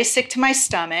felt very sick to my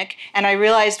stomach, and I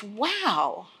realized,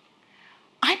 wow,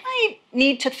 I might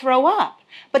need to throw up.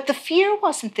 But the fear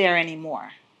wasn't there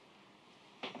anymore.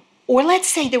 Or let's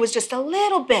say there was just a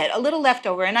little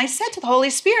leftover, and I said to the Holy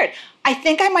Spirit, I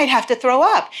think I might have to throw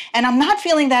up, and I'm not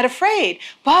feeling that afraid,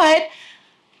 but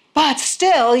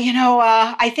still, you know,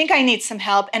 I think I need some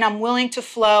help, and I'm willing to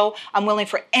flow. I'm willing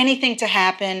for anything to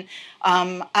happen.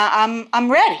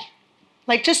 I'm ready.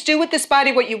 Like, just do with this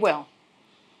body what you will.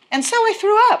 And so I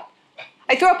threw up.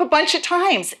 I threw up a bunch of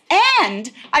times, and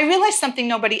I realized something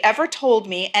nobody ever told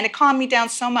me, and it calmed me down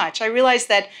so much. I realized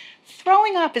that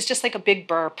throwing up is just like a big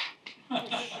burp.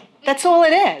 That's all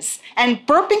it is. And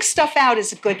burping stuff out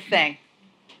is a good thing.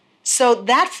 So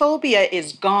that phobia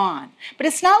is gone. But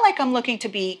it's not like I'm looking to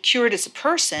be cured as a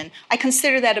person. I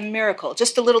consider that a miracle,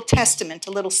 just a little testament,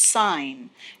 a little sign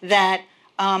that,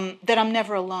 that I'm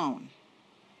never alone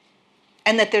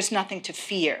and that there's nothing to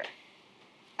fear.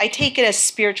 I take it as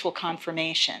spiritual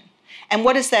confirmation. And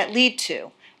what does that lead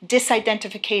to?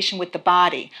 Disidentification with the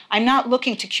body. I'm not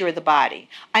looking to cure the body.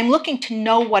 I'm looking to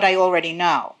know what I already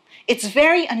know. It's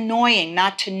very annoying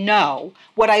not to know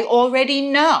what I already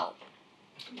know.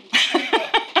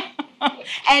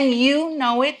 And you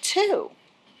know it too.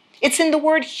 It's in the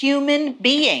word human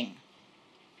being.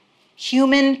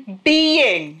 Human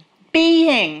being.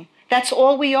 Being. That's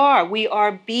all we are. We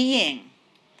are being.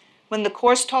 When the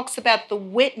Course talks about the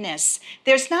witness,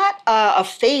 there's not a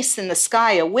face in the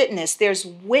sky, a witness. There's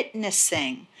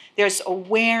witnessing. There's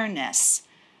awareness.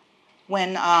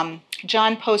 When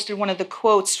John posted one of the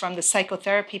quotes from the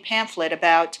psychotherapy pamphlet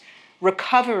about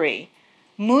recovery,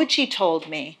 Muji told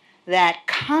me that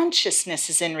consciousness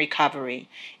is in recovery.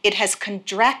 It has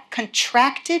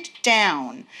contracted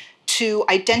down to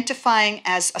identifying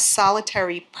as a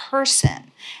solitary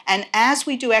person. And as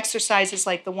we do exercises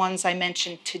like the ones I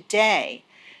mentioned today,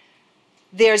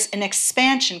 there's an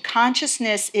expansion.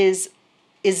 Consciousness is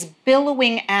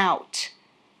billowing out,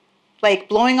 like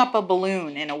blowing up a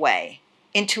balloon in a way,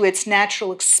 into its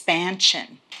natural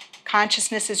expansion.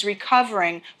 Consciousness is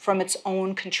recovering from its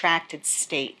own contracted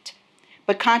state.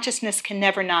 But consciousness can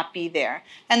never not be there.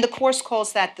 And the Course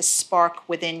calls that the spark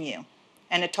within you.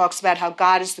 And it talks about how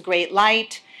God is the great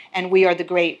light and we are the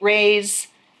great rays.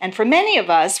 And for many of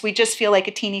us, we just feel like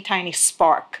a teeny tiny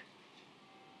spark.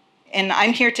 And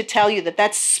I'm here to tell you that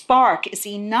that spark is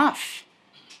enough.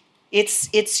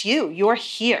 It's you. You're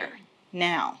here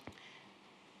now.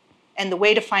 And the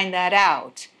way to find that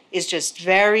out is just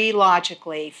very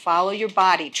logically follow your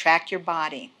body, track your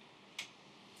body.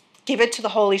 Give it to the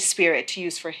Holy Spirit to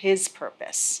use for His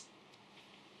purpose.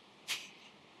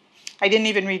 I didn't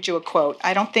even read you a quote.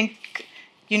 I don't think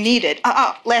you need it.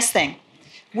 Last thing,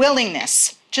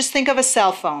 willingness. Just think of a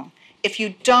cell phone. If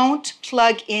you don't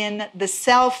plug in the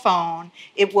cell phone,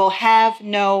 it will have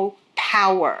no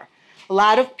power. A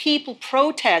lot of people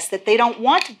protest that they don't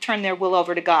want to turn their will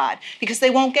over to God because they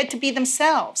won't get to be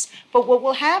themselves. But what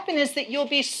will happen is that you'll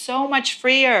be so much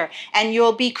freer and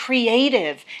you'll be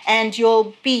creative and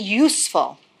you'll be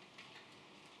useful.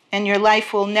 and your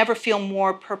life will never feel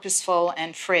more purposeful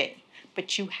and free.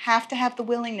 But you have to have the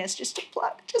willingness just to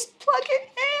plug it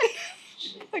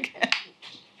in. Okay.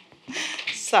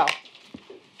 So,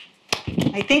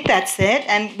 I think that's it,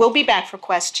 and we'll be back for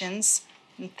questions.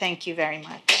 And thank you very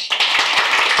much.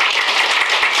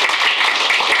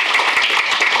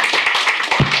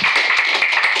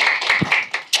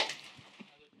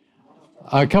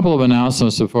 A couple of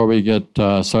announcements before we get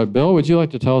started. Bill, would you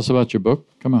like to tell us about your book?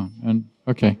 Come on. And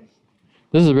okay.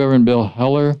 This is Reverend Bill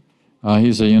Heller.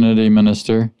 He's a Unity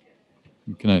minister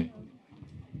in Connecticut.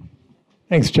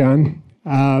 Thanks, John.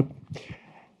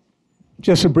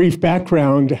 Just a brief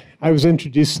background. I was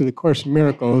introduced to the Course in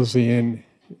Miracles in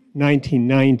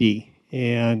 1990,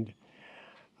 and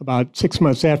about 6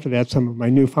 months after that, some of my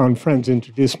newfound friends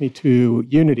introduced me to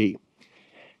Unity.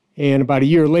 And about a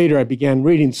year later, I began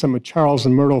reading some of Charles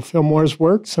and Myrtle Fillmore's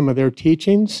work, some of their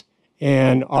teachings,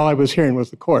 and all I was hearing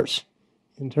was the Course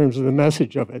in terms of the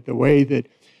message of it, the way that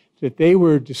they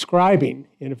were describing,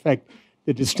 in effect,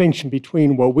 the distinction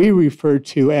between what we refer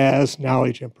to as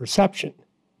knowledge and perception.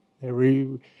 They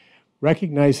were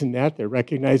recognizing that. They're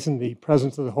recognizing the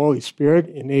presence of the Holy Spirit,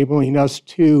 enabling us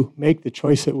to make the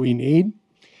choice that we need.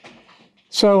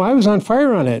 So I was on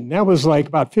fire on it, and that was like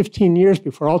about 15 years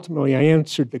before ultimately I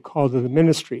answered the call to the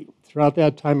ministry. Throughout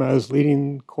that time, I was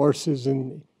leading courses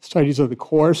and studies of the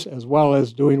Course, as well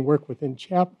as doing work within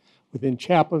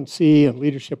chaplaincy and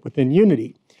leadership within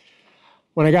Unity.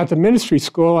 When I got to ministry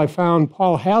school, I found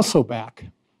Paul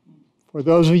Hasselback. For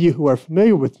those of you who are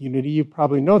familiar with Unity, you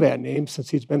probably know that name since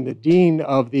he's been the dean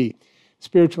of the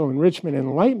Spiritual Enrichment and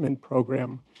Enlightenment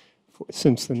program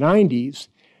since the 90s.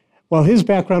 Well, his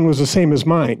background was the same as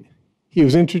mine. He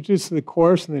was introduced to the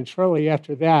Course, and then shortly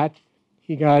after that,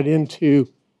 he got into,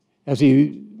 as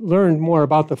he learned more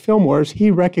about the Fillmores,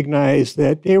 he recognized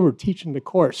that they were teaching the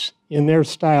Course in their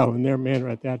style, in their manner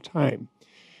at that time.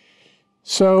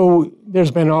 So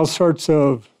there's been all sorts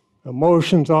of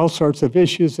emotions, all sorts of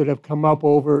issues that have come up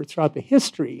throughout the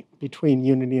history between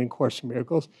Unity and Course in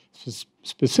Miracles,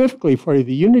 specifically for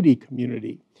the Unity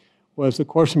community. Was the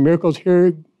Course in Miracles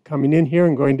here coming in here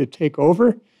and going to take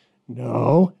over?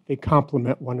 No, they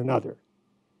complement one another.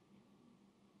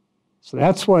 So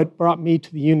that's what brought me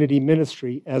to the Unity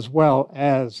ministry, as well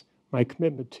as my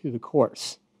commitment to the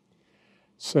Course.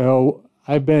 So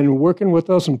I've been working with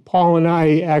those, and Paul and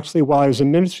I, actually, while I was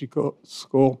in ministry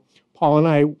school, Paul and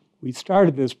I, we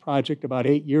started this project about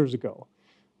 8 years ago.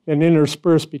 Then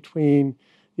interspersed between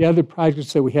the other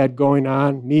projects that we had going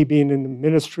on, me being in the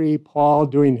ministry, Paul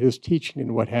doing his teaching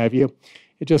and what have you,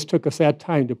 it just took us that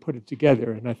time to put it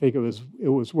together, and I think it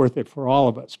was worth it for all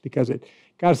of us because it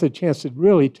got us a chance to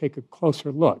really take a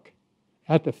closer look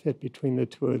at the fit between the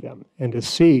two of them and to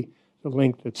see the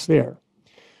link that's there.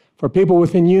 For people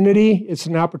within Unity, it's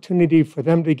an opportunity for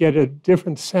them to get a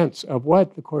different sense of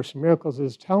what the Course in Miracles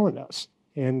is telling us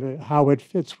and how it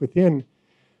fits within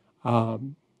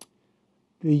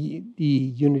the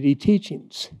Unity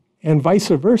teachings, and vice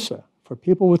versa. For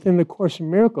people within the Course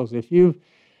in Miracles, if you've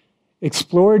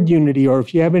explored Unity, or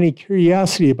if you have any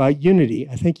curiosity about Unity,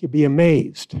 I think you'll be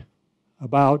amazed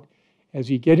about,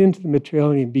 as you get into the material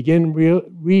and begin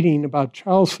reading about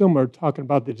Charles Fillmore talking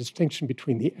about the distinction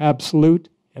between the absolute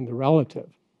and the relative.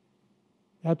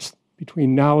 That's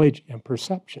between knowledge and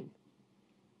perception,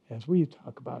 as we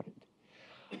talk about it.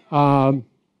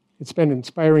 It's been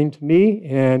inspiring to me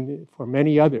and for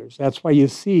many others. That's why you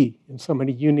see in so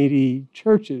many Unity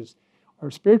churches or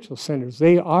spiritual centers,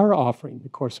 they are offering the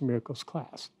Course in Miracles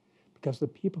class because the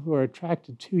people who are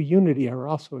attracted to Unity are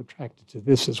also attracted to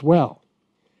this as well.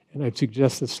 And I'd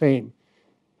suggest the same,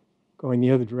 going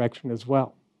the other direction as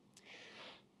well.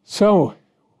 So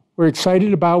we're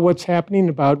excited about what's happening,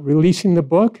 about releasing the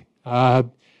book.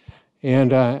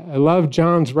 And I love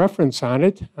John's reference on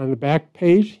it. On the back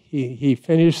page, he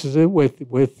finishes it with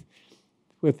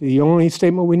the only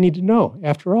statement we need to know.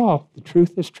 After all, the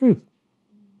truth is truth.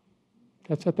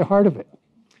 That's at the heart of it.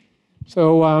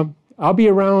 So I'll be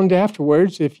around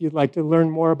afterwards if you'd like to learn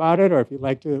more about it, or if you'd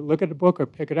like to look at the book or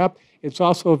pick it up. It's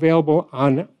also available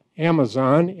on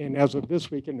Amazon, and as of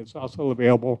this weekend, it's also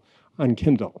available on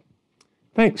Kindle.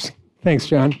 Thanks. Thanks,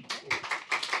 John.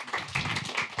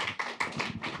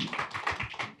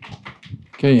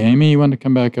 Okay, Amy, you want to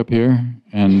come back up here?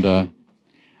 And I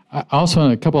also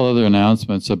a couple other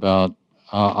announcements about,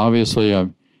 obviously,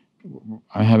 I'm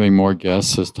having more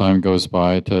guests as time goes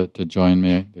by to join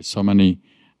me. There's so many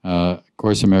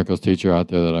Course in Miracles teacher out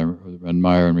there that I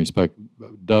admire and respect.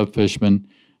 Dave Fishman's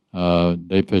going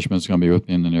to be with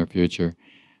me in the near future.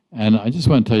 And I just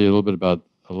want to tell you a little bit about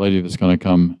a lady that's going to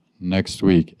come next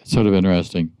week. It's sort of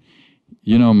interesting.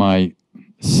 You know, my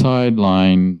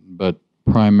sideline, but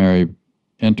primary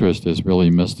interest is really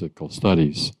mystical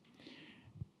studies.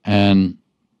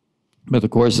 But the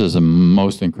Course is the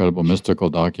most incredible mystical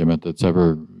document that's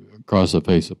ever crossed the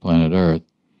face of planet Earth,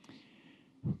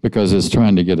 because it's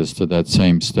trying to get us to that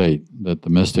same state that the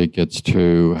mystic gets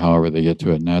to, however they get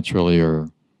to it, naturally or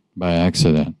by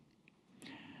accident.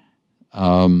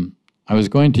 I was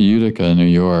going to Utica, New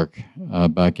York,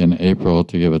 back in April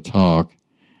to give a talk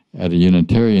at a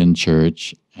Unitarian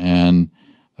church, and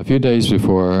a few days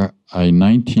before, a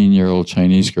 19-year-old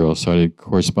Chinese girl started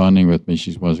corresponding with me.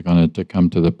 She was going to come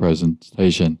to the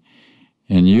presentation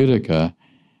in Utica,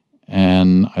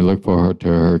 and I looked forward to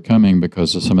her coming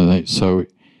because of some of that. So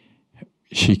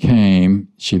she came.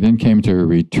 She then came to a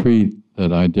retreat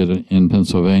that I did in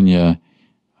Pennsylvania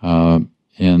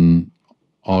in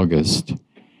August.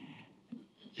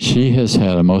 She has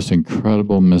had a most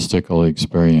incredible mystical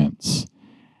experience.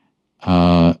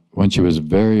 When she was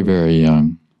very, very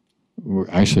young,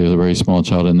 actually as a very small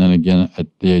child, and then again at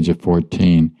the age of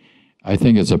 14. I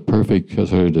think it's a perfect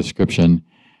sort of description.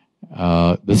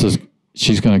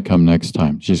 She's going to come next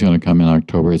time. She's going to come in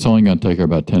October. It's only going to take her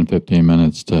about 10, 15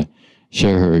 minutes to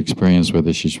share her experience with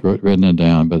us. She's written it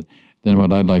down, but then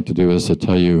what I'd like to do is to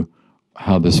tell you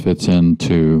how this fits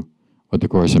into what the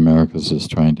Course in Miracles is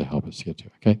trying to help us get to.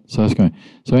 Okay, so that's going.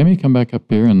 So Amy, come back up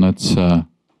here and let's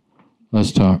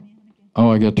talk. Oh,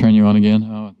 I got to turn you on again?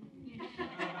 Oh.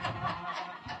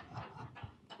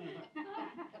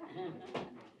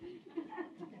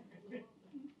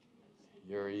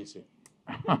 You're easy.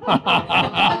 I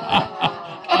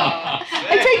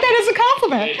take that as a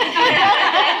compliment.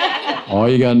 All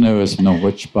you got to know is know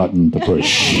which button to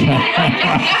push.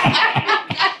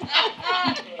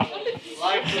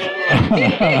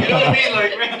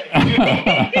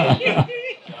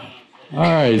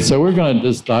 All right, so we're going to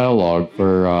just dialogue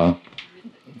for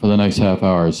the next half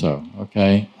hour or so,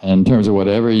 okay? In terms of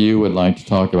whatever you would like to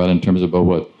talk about, in terms of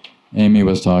what Amy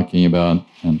was talking about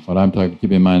and what I'm talking.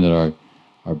 Keep in mind that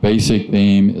our basic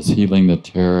theme is healing the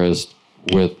terrorist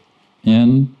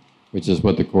within, which is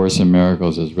what the Course in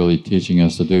Miracles is really teaching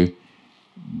us to do.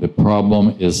 The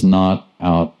problem is not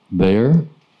out there.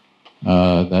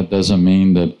 That doesn't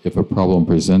mean that if a problem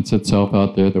presents itself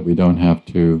out there that we don't have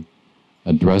to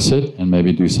address it and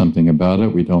maybe do something about it.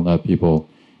 We don't let people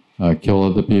kill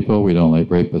other people. We don't let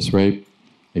rapists rape,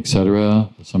 etc.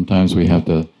 Sometimes we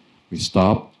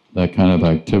stop that kind of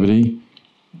activity,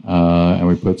 and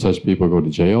we put such people go to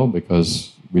jail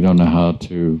because we don't know how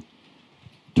to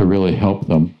really help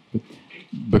them,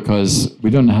 because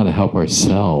we don't know how to help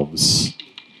ourselves.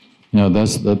 You know,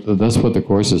 that's what the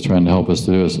Course is trying to help us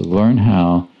to do, is to learn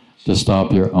how to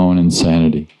stop your own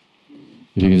insanity.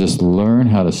 If you can just learn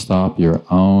how to stop your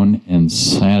own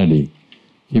insanity.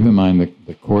 Keep in mind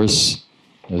the Course,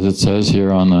 as it says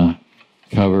here on the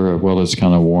cover, well, it's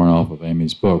kind of worn off of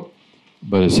Amy's book,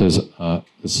 but it says,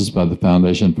 this is by the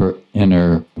Foundation for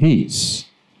Inner Peace.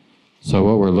 So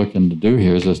what we're looking to do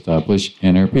here is establish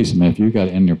inner peace. I mean, if you've got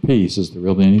inner peace, is there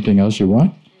really anything else you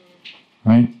want?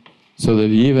 Right? So that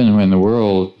even when the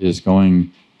world is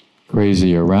going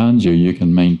crazy around you, you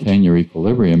can maintain your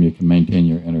equilibrium, you can maintain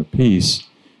your inner peace,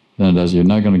 then you're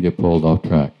not going to get pulled off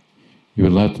track. You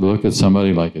would have to look at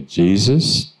somebody like a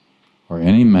Jesus or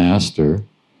any master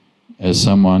as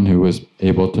someone who was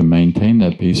able to maintain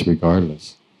that peace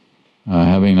regardless.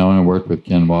 Having known and worked with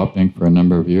Ken Wapnick for a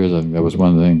number of years, I think that was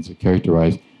one of the things that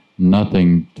characterized.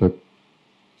 Nothing took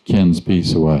Ken's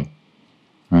peace away,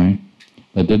 right?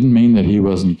 That didn't mean that he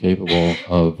wasn't capable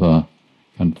of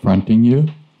confronting you,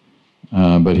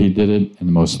 but he did it in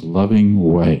the most loving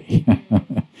way,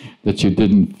 that you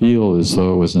didn't feel as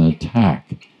though it was an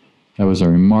attack. That was a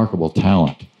remarkable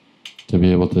talent to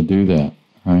be able to do that,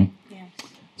 right? Yeah.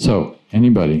 So,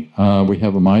 anybody, we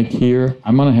have a mic here.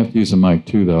 I'm going to have to use a mic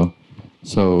too, though.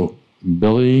 So,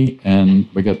 Billy, and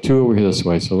we got two over here this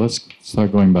way, so let's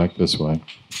start going back this way.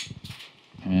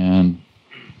 And...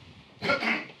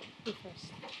 Okay,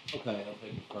 I'll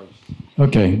take it first.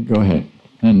 Okay, go ahead.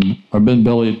 And or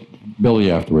Billy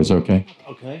afterwards, okay?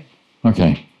 Okay.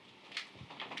 Okay.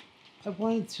 I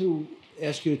wanted to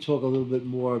ask you to talk a little bit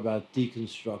more about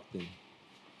deconstructing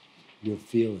your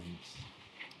feelings.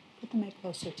 Put the mic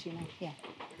closer to you, Mike. Yeah.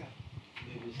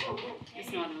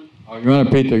 It's not on. Oh, you want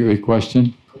to repeat the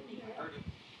question?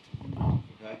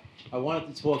 Okay. I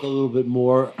wanted to talk a little bit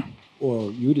more,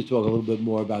 or you to talk a little bit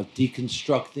more about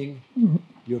deconstructing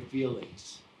your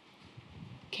feelings.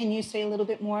 Can you say a little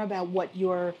bit more about what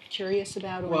you're curious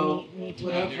about or need to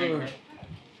know? Whatever.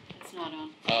 It's not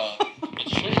on. It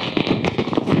should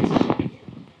be.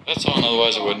 That's on,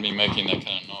 otherwise it wouldn't be making that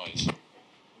kind of noise.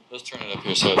 Let's turn it up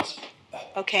here so it's...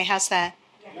 Okay, how's that?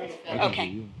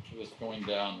 Okay. It was going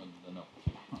down the note.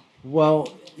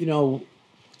 Well,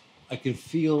 I can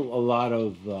feel a lot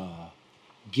of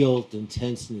guilt and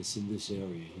tenseness in this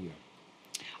area here.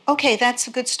 Okay, that's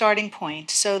a good starting point.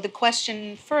 So the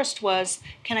question first was,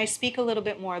 can I speak a little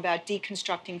bit more about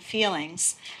deconstructing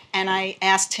feelings? And I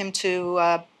asked him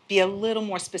to be a little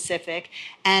more specific.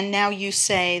 And now you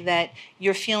say that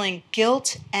you're feeling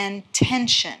guilt and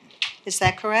tension. Is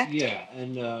that correct? Yeah,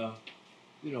 and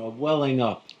welling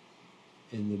up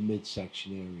in the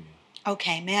midsection area.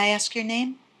 Okay, may I ask your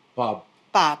name? Bob.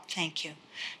 Bob, thank you.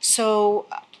 So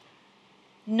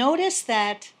notice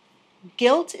that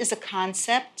guilt is a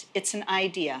concept, it's an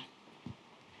idea.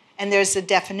 And there's a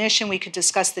definition, we could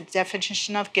discuss the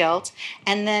definition of guilt.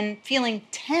 And then feeling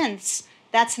tense,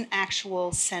 that's an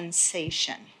actual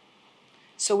sensation.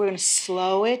 So we're going to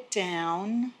slow it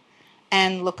down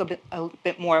and look a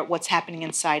bit more at what's happening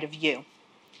inside of you.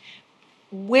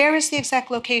 Where is the exact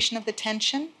location of the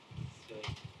tension?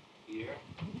 Here.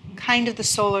 Kind of the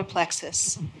solar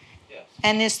plexus. Yes.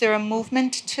 And is there a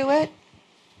movement to it?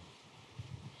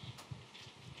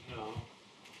 No.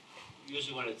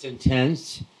 Usually when it's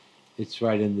intense, it's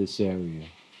right in this area.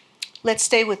 Let's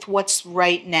stay with what's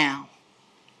right now.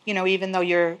 Even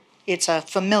though it's a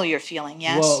familiar feeling,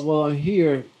 yes? Well, I'm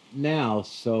here now,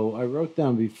 so I wrote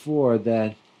down before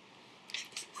that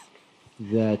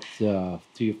to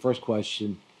your first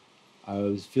question, I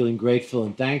was feeling grateful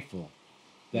and thankful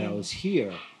that I was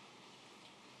here.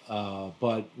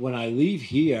 But when I leave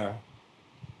here,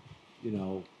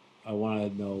 I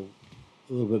want to know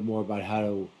a little bit more about how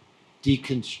to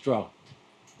deconstruct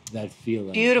that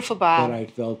feeling. Beautiful, Bob. That I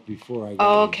felt before I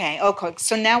got here. Okay.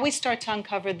 So now we start to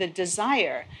uncover the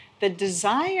desire. The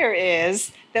desire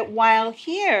is that while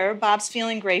here, Bob's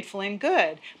feeling grateful and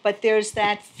good, but there's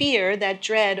that fear, that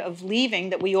dread of leaving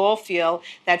that we all feel,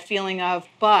 that feeling of,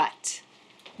 but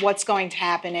what's going to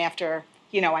happen after,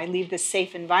 I leave this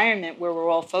safe environment where we're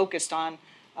all focused on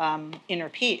inner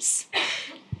peace.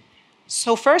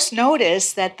 So first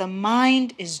notice that the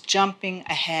mind is jumping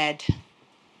ahead.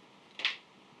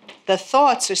 The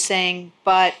thoughts are saying,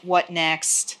 but what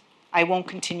next? I won't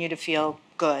continue to feel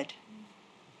good.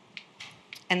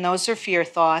 And those are fear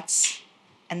thoughts,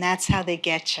 and that's how they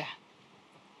get you.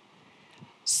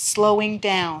 Slowing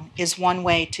down is one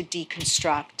way to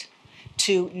deconstruct.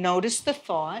 To notice the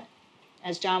thought,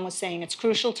 as John was saying, it's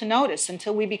crucial to notice.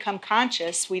 Until we become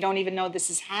conscious, we don't even know this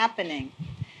is happening.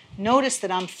 Notice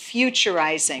that I'm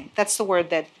futurizing. That's the word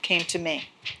that came to me.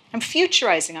 I'm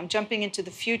futurizing. I'm jumping into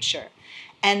the future.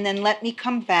 And then let me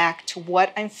come back to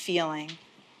what I'm feeling,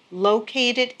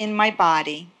 locate it in my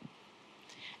body,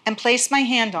 and place my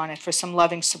hand on it for some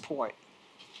loving support.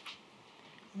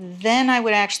 Then I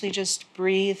would actually just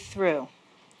breathe through,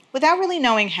 without really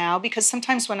knowing how, because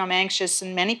sometimes when I'm anxious,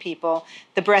 and many people,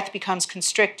 the breath becomes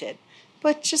constricted.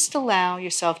 But just allow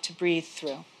yourself to breathe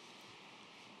through.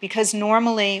 Because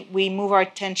normally we move our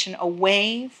attention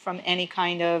away from any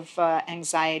kind of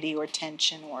anxiety or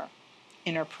tension or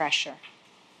inner pressure.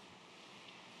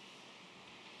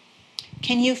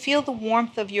 Can you feel the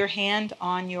warmth of your hand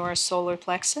on your solar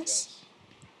plexus?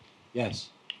 Yes.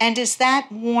 And is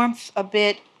that warmth a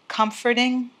bit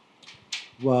comforting?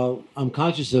 Well, I'm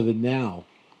conscious of it now.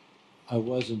 I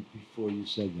wasn't before you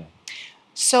said that.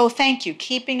 So thank you,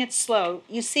 keeping it slow.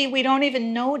 You see, we don't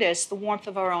even notice the warmth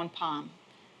of our own palm.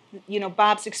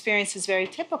 Bob's experience is very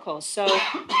typical. So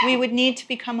we would need to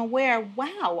become aware,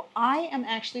 wow, I am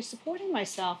actually supporting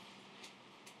myself.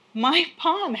 My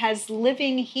palm has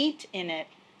living heat in it.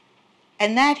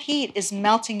 And that heat is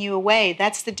melting you away.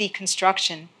 That's the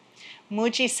deconstruction.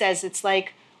 Mundy says it's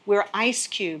like we're ice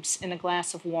cubes in a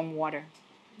glass of warm water.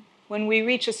 When we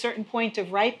reach a certain point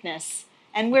of ripeness,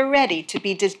 and we're ready to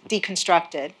be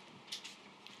deconstructed.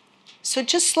 So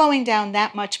just slowing down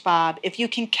that much, Bob, if you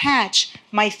can catch,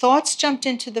 my thoughts jumped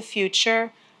into the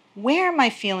future, where am I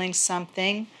feeling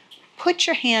something? Put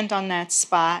your hand on that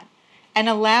spot and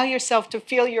allow yourself to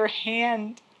feel your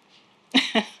hand.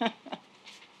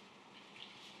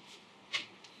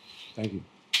 Thank you.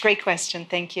 Great question,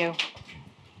 thank you.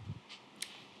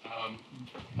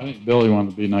 I think Billy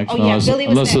wanted to be next. Oh, yeah, Billy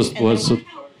was next, and then let's, we'll-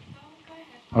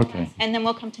 okay. And then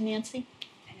we'll come to Nancy.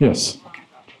 Yes.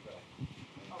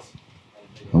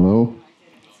 Hello.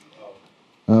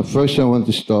 First, I want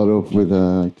to start off with,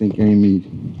 I think Amy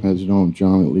has known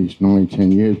John at least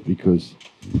 9-10 years because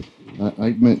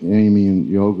I met Amy in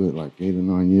yoga like 8 or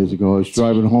 9 years ago. I was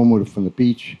driving home with her from the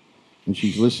beach, and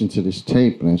she's listening to this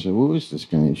tape, and I said, "Who is this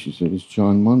guy?" And she said, "It's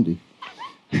John Mundy."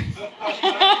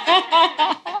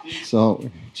 So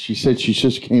she said she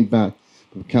just came back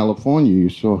from California. You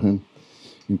saw him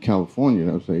in California.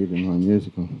 That was 8 or 9 years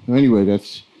ago. Anyway,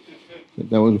 that's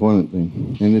That was one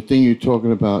thing. And the thing you're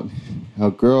talking about, how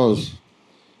girls,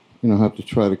 have to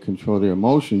try to control their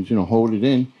emotions, hold it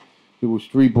in. There was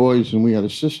 3 boys and we had a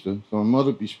sister. So my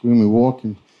mother would be screaming,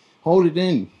 walking, hold it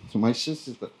in. So my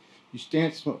sister's like, you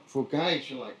stand for guys,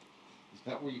 you're like, is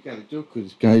that what you got to do?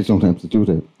 Because guys don't have to do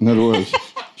that. In other words,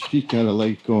 she's got her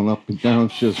legs going up and down.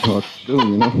 She doesn't know what to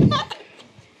do,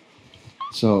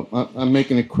 So I'm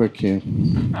making it quick here.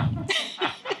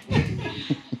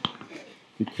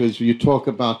 Because you talk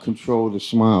about control of the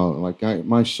smile. Like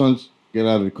my son get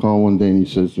out of the car one day and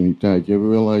he says to me, Dad, you ever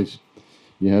realize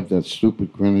you have that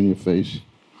stupid grin on your face?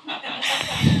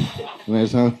 And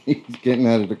as he's getting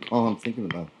out of the car, I'm thinking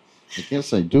about it. I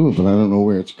guess I do, but I don't know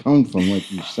where it's coming from,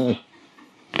 like you said.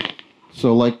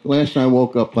 So like last night I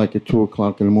woke up like at 2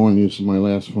 o'clock in the morning. This is my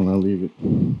last one, I'll leave it.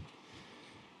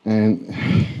 And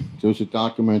there was a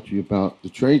documentary about the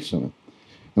Trade Center.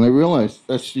 And I realized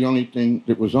that's the only thing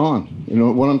that was on.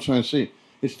 What I'm trying to say.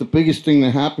 It's the biggest thing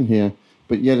that happened here,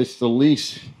 but yet it's the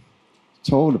least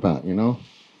told about, And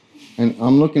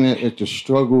I'm looking at the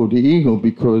struggle of the ego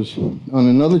because on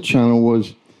another channel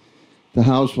was the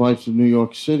Housewives of New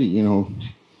York City,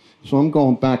 So I'm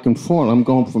going back and forth. I'm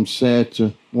going from sad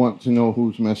to want to know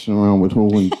who's messing around with who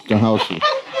in the house.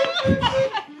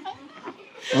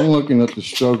 I'm looking at the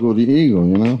struggle of the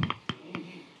ego,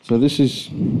 So this is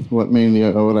what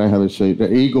I had to say.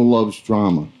 The ego loves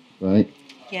drama, right?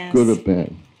 Yes. Good or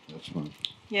bad. That's fine.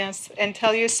 Yes, and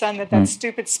tell your son that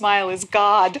stupid smile is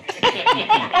God.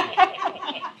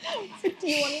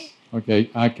 Okay,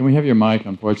 can we have your mic?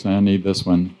 Unfortunately, I need this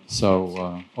one.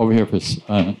 So over here for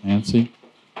Nancy.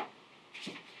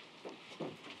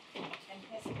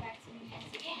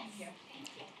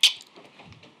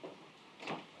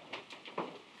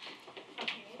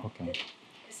 Okay.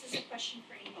 This is a question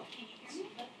for Amy. Can you hear me?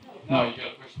 No, you got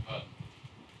to push the button.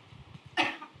 The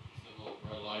little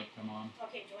red light come on.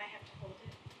 Okay, do I have to hold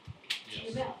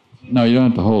it? Yes. No, you don't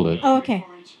have to hold it. Oh, okay.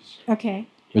 Okay.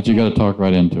 But you got to talk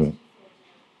right into it.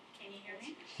 Can you hear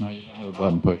me? No, you don't have a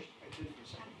button pushed.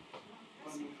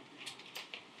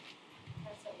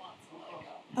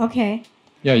 Okay.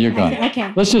 Yeah, you're gone.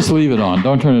 Okay. Let's just leave it on.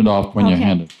 Don't turn it off when you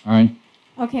hand it. All right?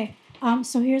 Okay.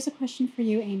 So here's a question for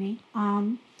you, Amy.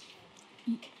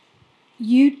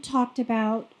 You talked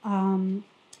about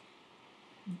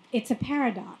it's a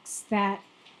paradox that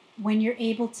when you're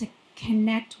able to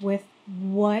connect with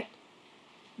what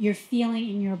you're feeling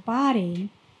in your body,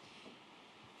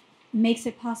 makes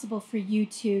it possible for you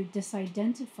to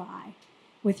disidentify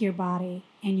with your body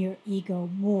and your ego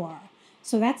more.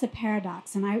 So that's a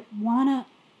paradox. And I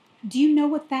do you know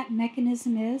what that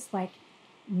mechanism is? Like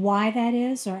why that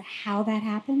is or how that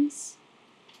happens?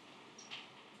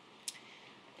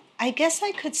 I guess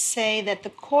I could say that the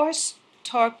Course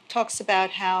talks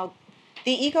about how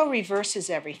the ego reverses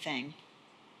everything.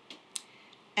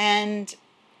 And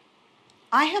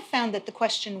I have found that the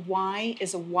question why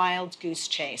is a wild goose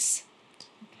chase.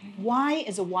 Okay. Why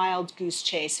is a wild goose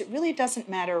chase? It really doesn't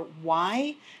matter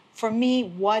why. For me,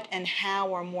 what and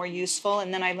how are more useful.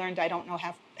 And then I learned I don't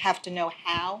have to know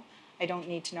how. I don't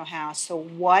need to know how. So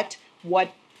what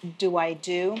do I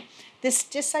do? This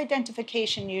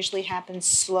disidentification usually happens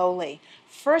slowly.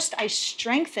 First, I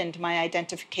strengthened my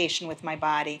identification with my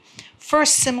body.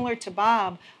 First, similar to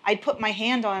Bob, I'd put my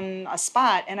hand on a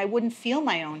spot and I wouldn't feel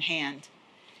my own hand.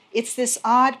 It's this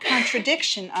odd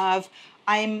contradiction of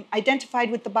I'm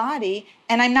identified with the body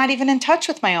and I'm not even in touch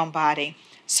with my own body.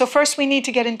 So first we need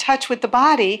to get in touch with the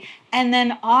body, and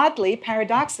then oddly,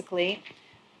 paradoxically,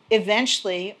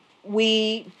 eventually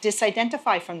we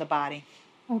disidentify from the body.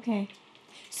 Okay.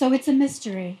 So it's a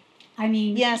mystery. I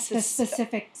mean, yes, the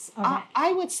specifics of it.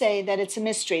 I would say that it's a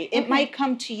mystery. It might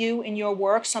come to you in your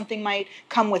work. Something might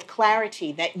come with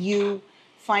clarity that you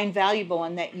find valuable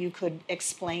and that you could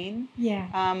explain. Yeah.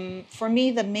 For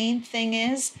me, the main thing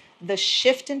is the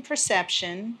shift in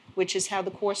perception, which is how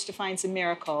the Course defines a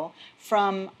miracle,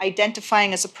 from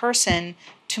identifying as a person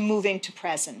to moving to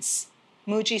presence.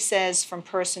 Muji says from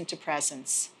person to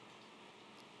presence.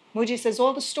 Muji says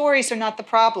all the stories are not the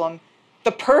problem.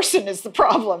 The person is the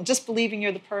problem, just believing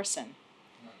you're the person.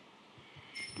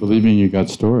 Believing you got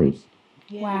stories.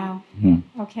 Yeah. Wow. Yeah.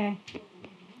 Okay.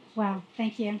 Wow.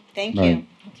 Thank you. Thank right. you.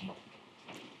 Okay.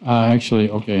 Actually,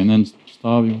 okay, and then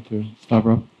Stav, you want to?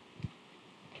 Stavro?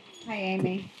 Hi,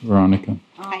 Amy. Veronica.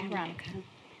 Hi, Veronica.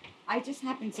 I just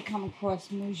happened to come across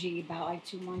Mundy about like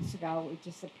 2 months ago. It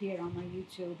just appeared on my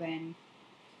YouTube and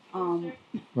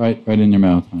Right in your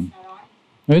mouth, hon.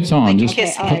 It's on. Just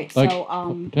okay, all right. like So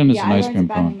pretend it's yeah, an I ice learned cream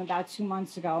about cone. him about 2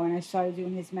 months ago, and I started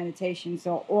doing his meditation.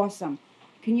 So awesome!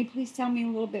 Can you please tell me a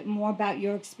little bit more about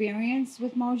your experience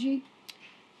with Moji?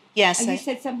 Yes. You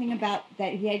said something about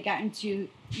that he had gotten to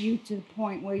you to the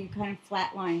point where you kind of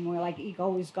flatline, where like ego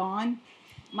was gone.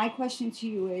 My question to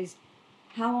you is,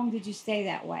 how long did you stay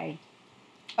that way?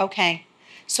 Okay.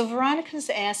 So Veronica's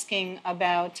asking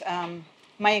about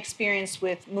my experience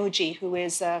with Muji, who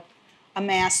is a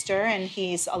master, and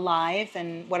he's alive,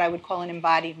 and what I would call an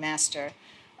embodied master.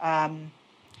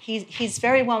 He's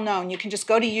very well known. You can just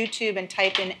go to YouTube and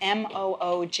type in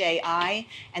Mooji,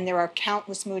 and there are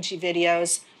countless Muji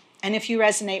videos. And if you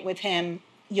resonate with him,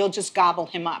 you'll just gobble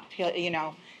him up.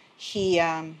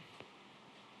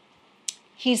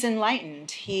 He's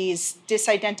enlightened. He's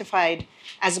disidentified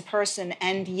as a person,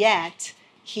 and yet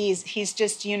he's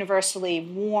just universally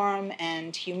warm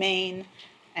and humane.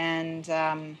 And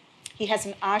he has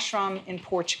an ashram in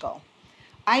Portugal.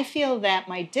 I feel that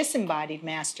my disembodied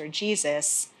master,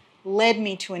 Jesus, led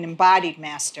me to an embodied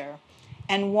master.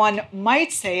 And one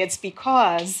might say it's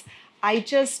because I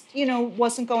just,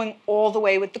 wasn't going all the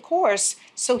way with the Course.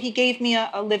 So he gave me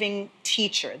a living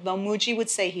teacher. Though Muji would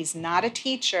say he's not a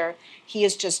teacher, he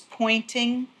is just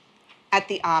pointing at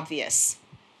the obvious.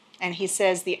 And he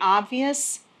says the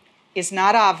obvious is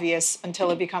not obvious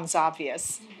until it becomes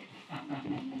obvious.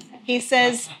 He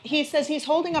says he's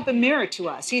holding up a mirror to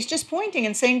us. He's just pointing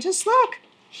and saying, just look,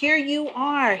 here you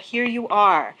are, here you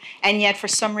are. And yet for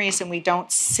some reason we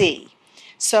don't see.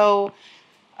 So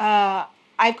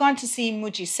I've gone to see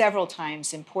Muji several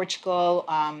times in Portugal,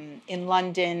 in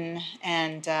London,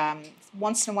 and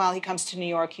once in a while he comes to New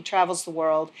York. He travels the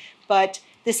world. But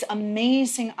this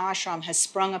amazing ashram has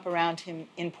sprung up around him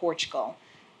in Portugal.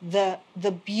 The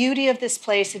beauty of this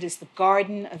place, it is the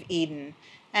Garden of Eden.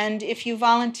 And if you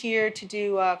volunteer to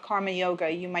do karma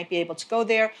yoga, you might be able to go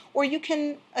there, or you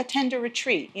can attend a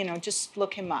retreat. Just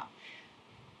look him up.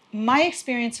 My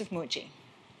experience of Muji,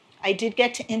 I did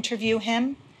get to interview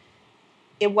him.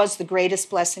 It was the greatest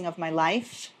blessing of my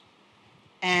life.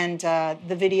 And the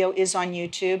video is on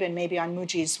YouTube and maybe on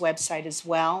Muji's website as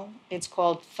well. It's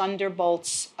called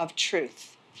Thunderbolts of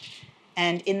Truth.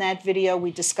 And in that video,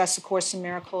 we discuss A Course in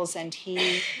Miracles, and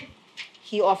he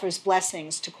offers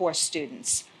blessings to Course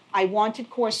students. I wanted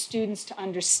Course students to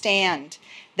understand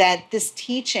that this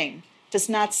teaching does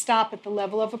not stop at the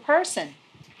level of a person.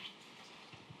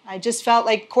 I just felt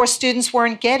like Course students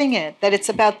weren't getting it, that it's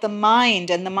about the mind,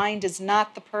 and the mind is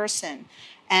not the person.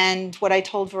 And what I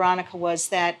told Veronica was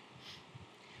that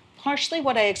partially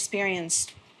what I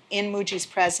experienced in Muji's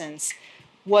presence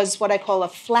was what I call a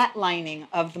flatlining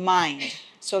of the mind.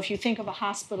 So if you think of a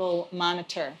hospital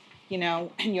monitor,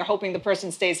 and you're hoping the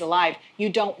person stays alive, you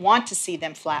don't want to see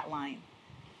them flatline.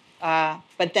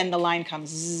 But then the line comes,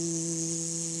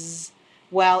 zzz.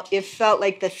 Well, it felt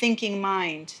like the thinking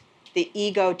mind, the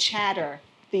ego chatter,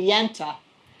 the yenta,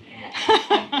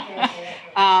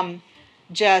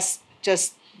 just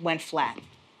went flat.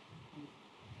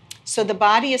 So the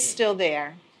body is still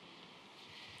there.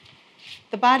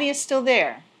 The body is still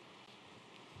there.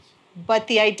 But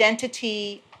the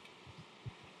identity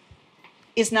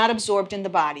is not absorbed in the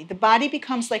body. The body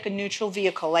becomes like a neutral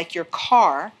vehicle, like your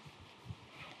car.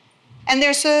 And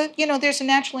there's a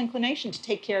natural inclination to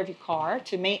take care of your car,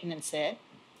 to maintenance it.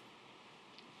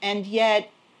 And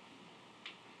yet,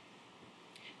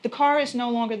 the car is no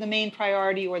longer the main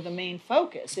priority or the main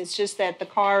focus. It's just that the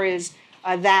car is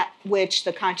that which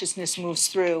the consciousness moves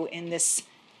through in this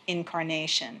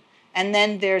incarnation. And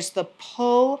then there's the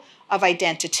pull of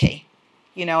identity,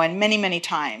 and many, many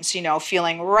times,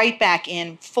 feeling right back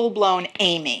in full-blown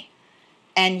Amy.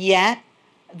 And yet,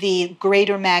 the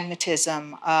greater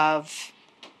magnetism of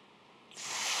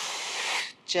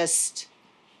just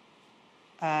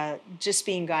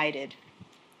being guided.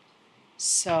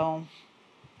 So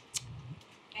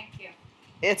Thank you.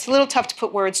 It's a little tough to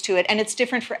put words to it, and it's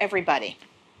different for everybody.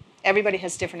 Everybody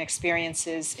has different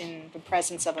experiences in the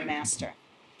presence of a master.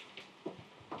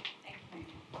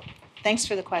 Thanks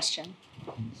for the question.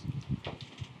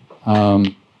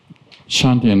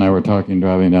 Shanti and I were driving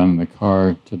down in the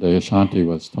car today. Shanti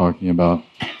was talking about,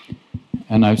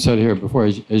 and I've said here before,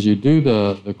 as you do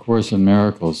the Course in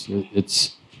Miracles,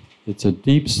 it's a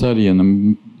deep study,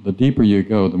 and the deeper you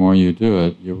go, the more you do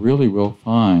it, you really will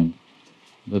find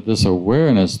that this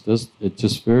awareness, it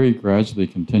just very gradually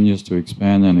continues to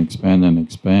expand and expand and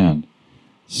expand,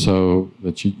 so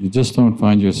that you just don't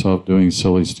find yourself doing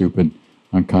silly, stupid,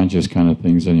 unconscious kind of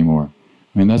things anymore.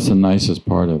 I mean, that's the nicest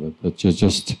part of it, that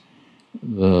just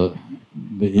the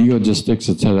ego just sticks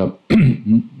its head up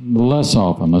less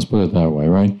often, let's put it that way,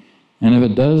 right? And if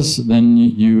it does, then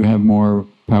you have more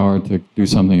power to do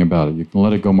something about it. You can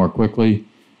let it go more quickly.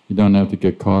 You don't have to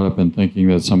get caught up in thinking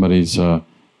that somebody's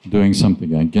doing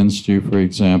something against you, for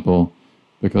example,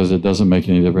 because it doesn't make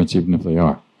any difference even if they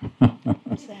are.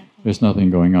 There's nothing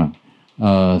going on.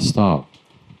 Stop.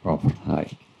 Prof. Hi.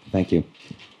 Thank you.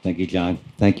 Thank you, John.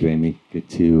 Thank you, Amy. Good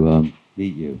to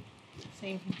meet you.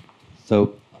 Same.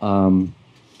 So,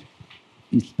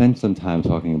 you spent some time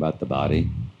talking about the body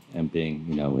and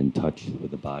being, in touch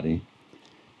with the body.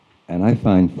 And I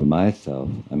find for myself,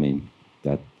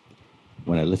 that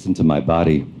when I listen to my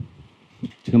body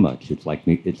too much, it's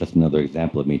just another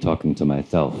example of me talking to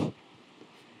myself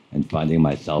and finding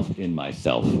myself in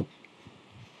myself.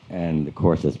 And the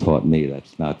Course has taught me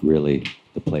that's not really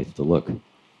the place to look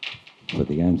for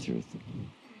the answers.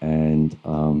 And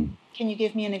can you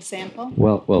give me an example?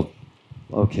 Well,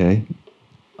 okay.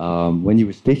 When you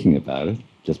were speaking about it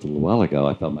just a little while ago,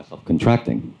 I felt myself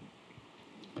contracting.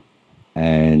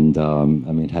 And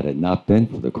had it not been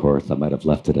for the Course, I might have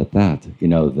left it at that.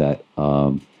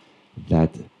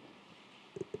 That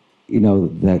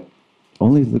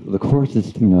only the Course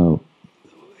is,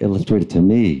 illustrated to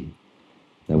me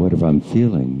that whatever I'm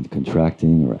feeling,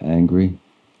 contracting or angry,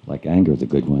 like anger is a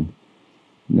good one,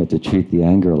 to treat the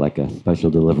anger like a special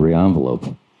delivery envelope.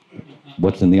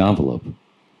 What's in the envelope?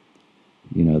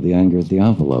 The anger is the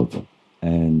envelope.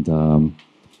 And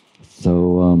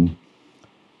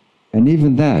and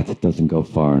even that doesn't go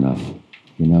far enough,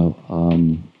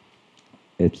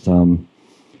 it's so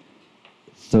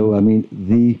I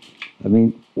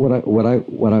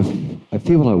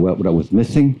feel what I was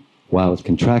missing while I was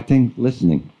contracting,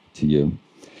 listening to you,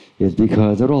 is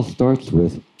because it all starts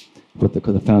with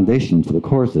the foundation for the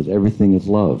Course is everything is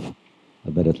love,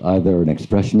 that it's either an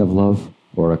expression of love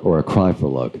or a cry for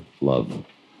love.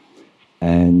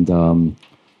 And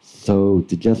so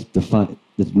to just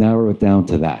narrow it down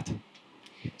to that.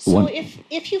 So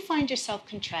if you find yourself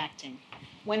contracting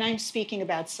when I'm speaking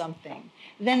about something,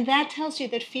 then that tells you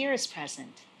that fear is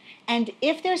present. And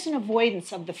if there's an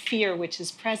avoidance of the fear which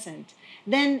is present,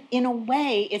 then in a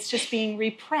way it's just being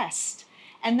repressed.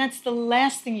 And that's the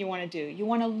last thing you want to do. You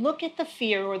want to look at the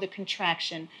fear or the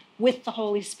contraction with the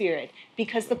Holy Spirit,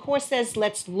 because the Course says,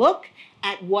 let's look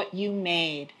at what you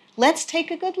made. Let's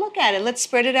take a good look at it. Let's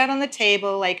spread it out on the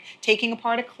table, like taking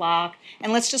apart a clock,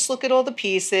 and let's just look at all the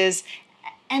pieces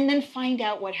and then find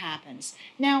out what happens.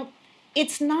 Now,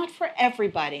 it's not for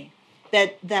everybody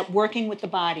that working with the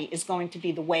body is going to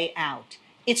be the way out.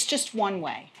 It's just one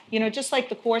way. Just like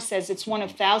the Course says, it's one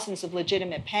of thousands of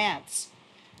legitimate paths.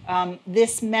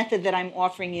 This method that I'm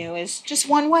offering you is just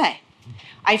one way.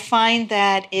 I find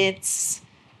that it's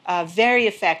very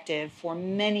effective for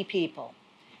many people.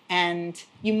 And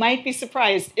you might be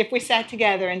surprised if we sat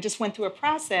together and just went through a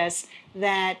process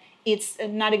that it's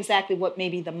not exactly what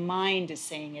maybe the mind is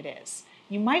saying it is.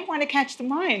 You might want to catch the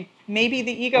mind. Maybe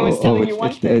the ego is telling you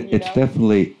one thing. It's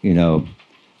definitely, an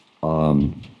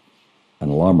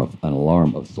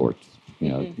alarm of sorts.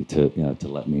 To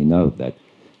let me know that,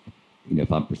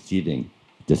 if I'm perceiving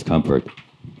discomfort,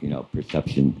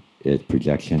 perception is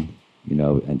projection,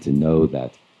 and to know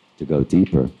that, to go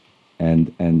deeper.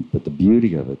 But the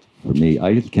beauty of it for me,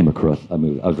 I just came across, I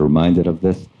was reminded of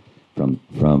this from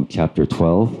chapter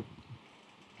 12,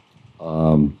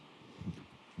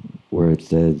 where it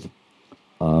says,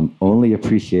 only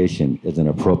appreciation is an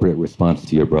appropriate response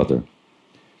to your brother.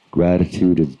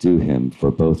 Gratitude is due him for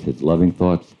both his loving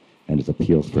thoughts and his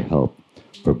appeals for help,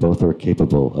 for both are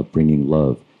capable of bringing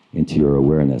love into your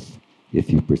awareness if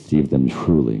you perceive them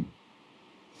truly.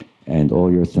 And all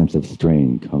your sense of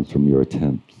strain comes from your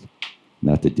attempts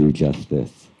not to do just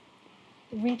this.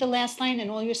 Read the last line, and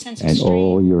all your sense of strain. And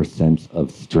all your sense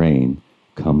of strain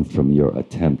comes from your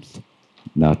attempts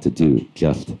not to do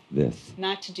just this.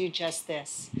 Not to do just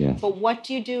this. Yes. But what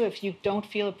do you do if you don't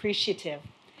feel appreciative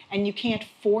and you can't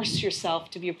force yourself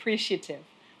to be appreciative?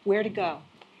 Where to go?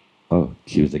 Oh,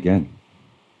 choose again.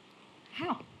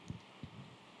 How?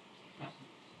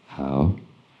 How?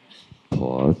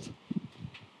 Pause.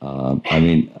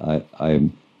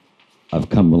 I've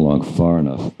come along far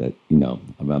enough that I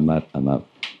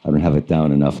don't have it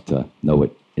down enough to know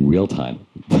it in real time.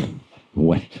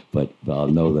 but I'll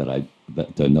know that I'm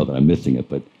missing it.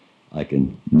 But I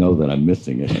can know that I'm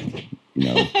missing it.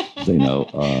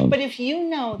 But if you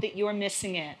know that you're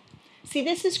missing it, see,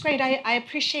 this is great. I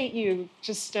appreciate you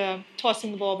just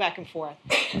tossing the ball back and forth.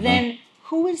 Then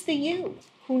who is the you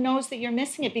who knows that you're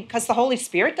missing it? Because the Holy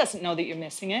Spirit doesn't know that you're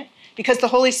missing it. Because the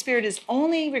Holy Spirit is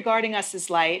only regarding us as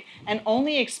light and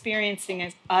only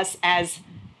experiencing us as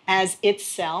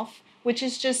itself, which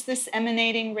is just this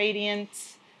emanating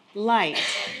radiant light.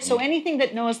 So anything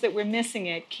that knows that we're missing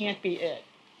it can't be it.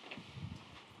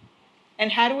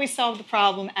 And how do we solve the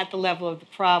problem at the level of the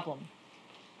problem?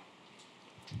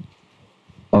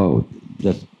 Oh,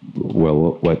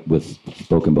 what was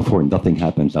spoken before, nothing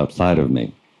happens outside of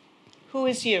me. Who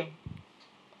is you?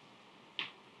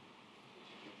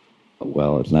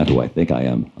 Well, it's not who I think I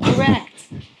am. Correct.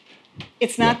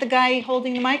 It's not the guy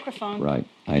holding the microphone. Right.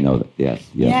 I know that. Yes.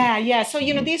 Yeah. So,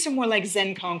 these are more like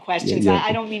Zen cone questions. Yeah.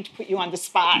 I don't mean to put you on the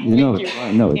spot. No, it's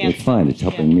fine. No, it's fine. It's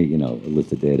helping me,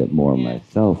 elucidate it more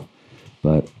myself.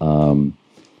 But,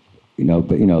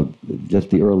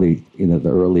 just the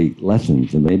early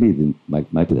lessons, and maybe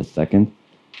might be the second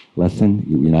lesson.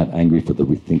 You're not angry for the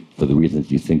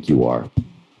reasons you think you are.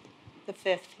 The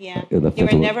fifth, yeah. The You fifth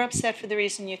are one. never upset for the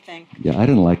reason you think. Yeah, I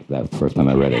didn't like that the first time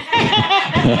I read it.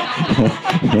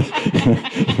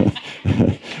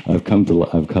 I've come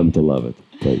to love it.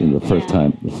 But the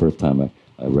first time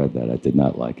I read that, I did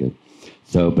not like it.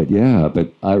 So, but I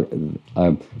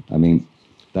mean,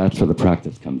 that's where the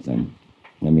practice comes in.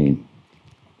 I mean,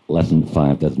 lesson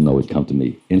 5 doesn't always come to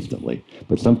me instantly,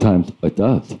 but sometimes it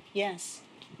does. Yes.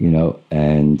 And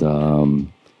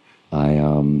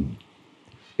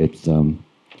it's it's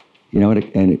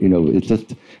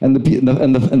just and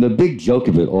the big joke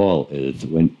of it all is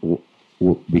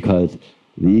because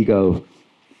the ego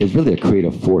is really a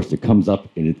creative force. It comes up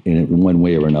in one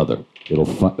way or another. It'll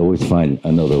always find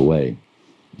another way.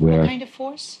 Where What kind of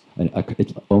force?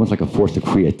 It's almost like a force of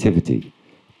creativity.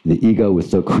 The ego is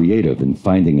so creative in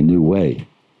finding a new way.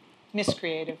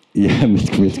 Miscreative. Yeah,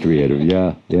 miscreative.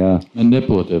 Yeah.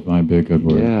 Manipulative might be a good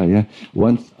word. Yeah.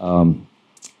 Once on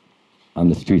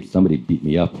the street, somebody beat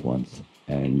me up once,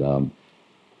 and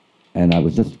it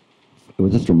was just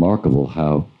remarkable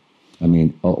how, I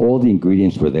mean, all the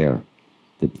ingredients were there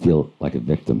to feel like a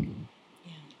victim,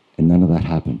 and none of that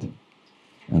happened,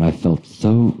 and I felt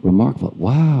so remarkable.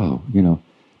 Wow,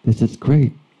 this is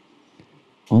great.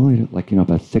 Only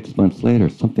about 6 months later,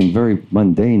 something very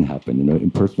mundane happened,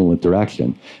 in personal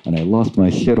interaction, and I lost my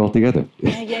shit altogether.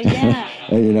 Yeah.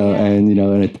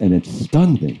 and it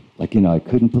stunned me. I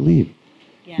couldn't believe,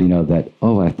 that,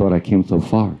 I thought I came so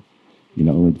far,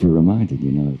 only to be reminded,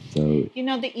 so.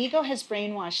 The ego has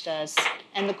brainwashed us,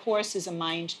 and the Course is a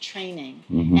mind training.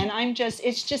 Mm-hmm. And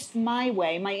it's just my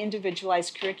way, my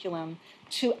individualized curriculum,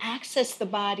 to access the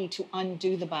body, to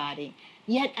undo the body.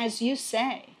 Yet, as you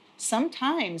say,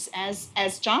 sometimes,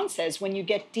 as John says, when you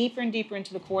get deeper and deeper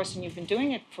into the Course and you've been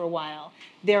doing it for a while,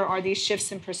 there are these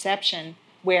shifts in perception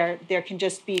where there can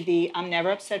just be I'm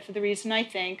never upset for the reason I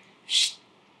think, shh,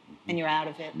 and you're out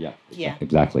of it. Yeah.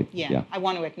 Exactly. Yeah. I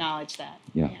want to acknowledge that.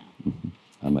 Yeah. Mm-hmm.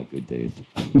 On my good days.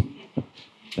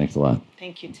 Thanks a lot.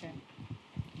 Thank you, too.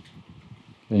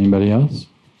 Anybody else?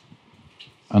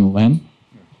 And Len?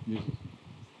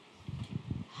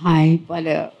 Hi, what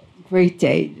a great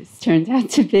day this turned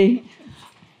out to be.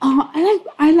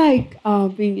 I like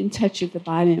being in touch with the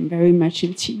body. I'm very much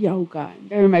into yoga.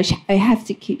 I have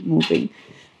to keep moving.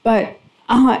 But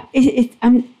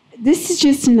this is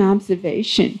just an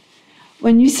observation.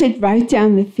 When you said write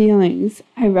down the feelings,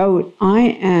 I wrote I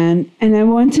am, and I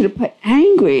wanted to put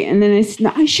angry, and then I said,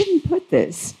 no, I shouldn't put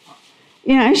this.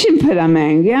 I shouldn't put I'm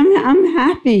angry. I'm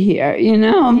happy here,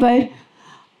 But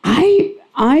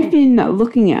I've been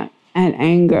looking at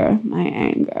anger, my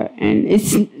anger, and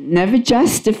it's never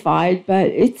justified, but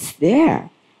it's there.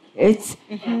 It's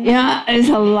there's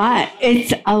a lot.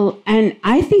 And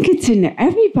I think it's in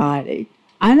everybody.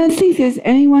 I don't think there's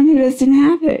anyone who doesn't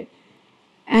have it.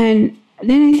 And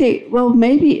then I think, well,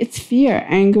 maybe it's fear.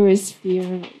 Anger is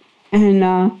fear, and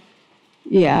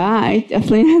I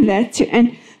definitely have that too.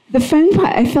 And the funny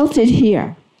part, I felt it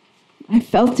here. I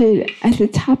felt it at the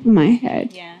top of my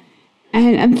head. Yeah.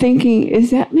 And I'm thinking, is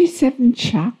that my 7th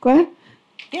chakra?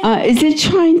 Yeah. Is it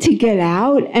trying to get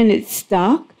out and it's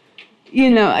stuck?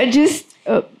 I just,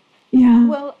 yeah.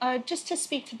 Well, just to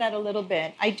speak to that a little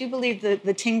bit, I do believe that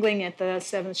the tingling at the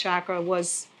 7th chakra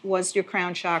was your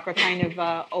crown chakra kind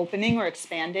of opening or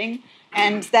expanding.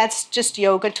 And that's just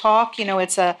yoga talk.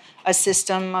 It's a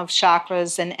system of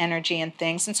chakras and energy and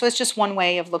things. And so it's just one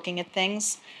way of looking at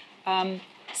things.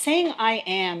 Saying I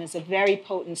am is a very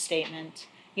potent statement.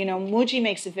 Muji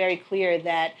makes it very clear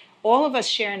that all of us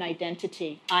share an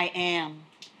identity, I am,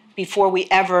 before we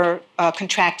ever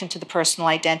contract into the personal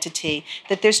identity.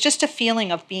 That there's just a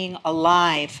feeling of being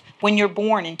alive when you're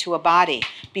born into a body,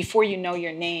 before you know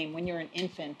your name, when you're an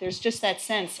infant. There's just that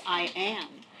sense, I am.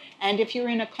 And if you're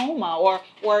in a coma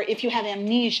or if you have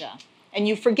amnesia and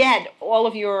you forget all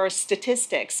of your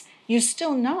statistics, you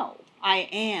still know, I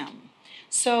am.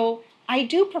 So I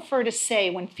do prefer to say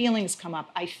when feelings come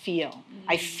up, I feel. Mm-hmm.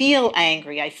 I feel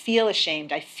angry, I feel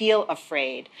ashamed, I feel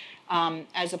afraid,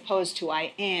 as opposed to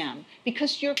I am.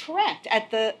 Because you're correct.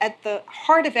 At the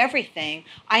heart of everything,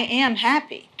 I am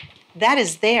happy. That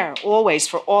is there always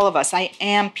for all of us. I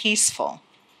am peaceful.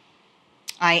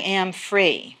 I am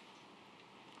free.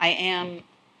 I am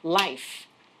life.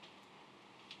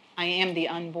 I am the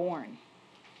unborn.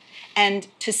 And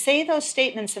to say those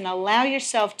statements and allow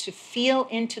yourself to feel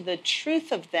into the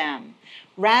truth of them,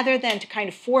 rather than to kind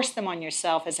of force them on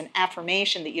yourself as an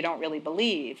affirmation that you don't really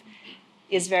believe,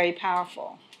 is very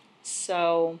powerful.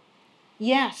 So,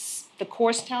 yes, the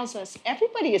Course tells us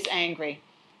everybody is angry.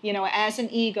 You know, as an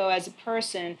ego, as a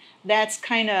person, that's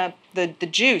kind of the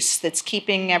juice that's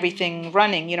keeping everything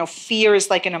running. You know, fear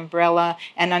is like an umbrella,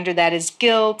 and under that is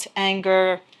guilt,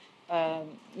 anger,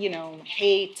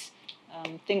 hate,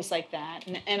 things like that.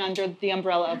 And under the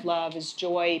umbrella of love is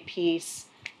joy, peace,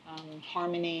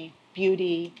 harmony,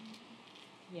 beauty.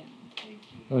 Yeah.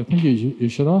 I think you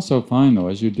should also find, though,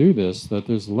 as you do this, that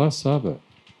there's less of it.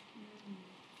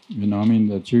 You know, I mean,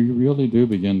 that you really do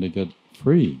begin to get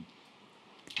free.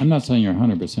 I'm not saying you're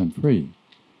 100% free,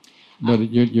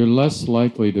 but you're less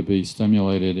likely to be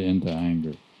stimulated into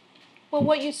anger. Well,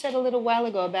 what you said a little while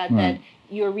ago about that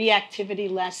your reactivity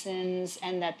lessens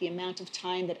and that the amount of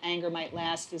time that anger might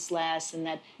last is less, and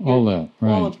that all that,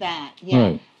 right. All of that,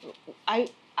 yeah.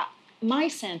 Right. My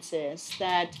sense is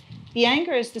that the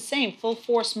anger is the same, full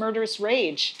force, murderous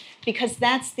rage, because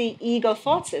that's the ego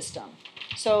thought system.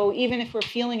 So even if we're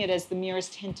feeling it as the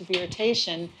merest hint of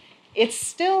irritation, it's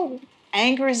still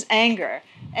anger is anger.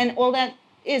 And all that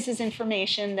is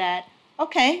information that,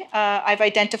 okay, I've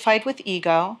identified with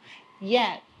ego,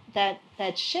 yet that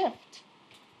shift,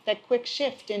 that quick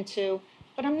shift into,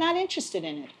 but I'm not interested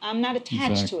in it. I'm not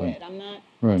attached to it. I'm not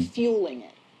fueling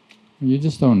it. You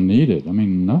just don't need it. I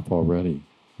mean, enough already.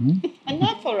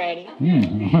 Enough already.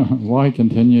 Yeah. Why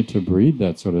continue to breed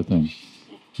that sort of thing?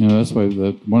 You know, that's why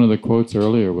one of the quotes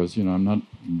earlier was,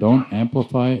 don't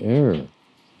amplify error.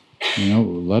 You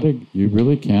know, you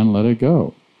really can let it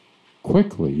go.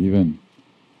 Quickly, even.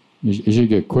 You should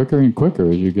get quicker and quicker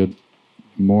as you get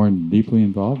more deeply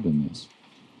involved in this.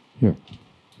 Here.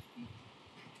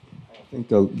 I think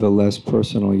the less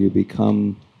personal you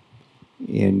become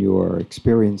in your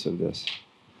experience of this,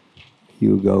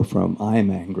 you go from I'm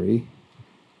angry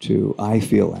to I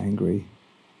feel angry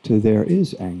to there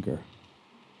is anger.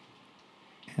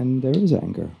 And there is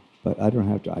anger, but I don't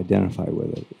have to identify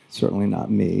with it. It's certainly not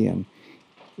me, and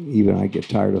even I get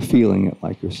tired of feeling it,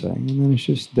 like you're saying, and then it's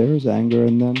just there's anger,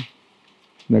 and then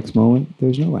next moment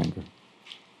there's no anger.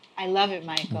 I love it,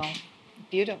 Michael.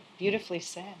 Beautifully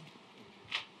said.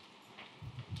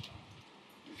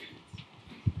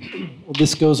 Well,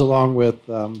 this goes along with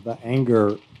the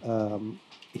anger.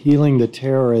 Healing the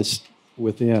terrorist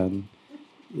within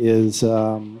is,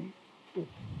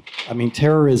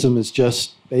 terrorism is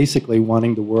just basically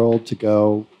wanting the world to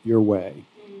go your way,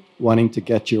 wanting to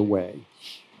get your way.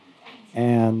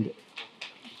 And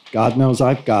God knows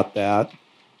I've got that.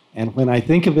 And when I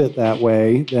think of it that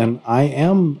way, then I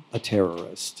am a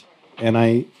terrorist. And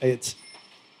it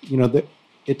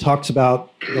talks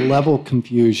about the level of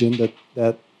confusion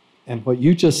that and what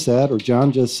you just said, or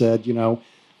John just said,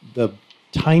 the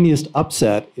tiniest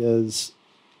upset is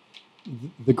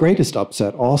the greatest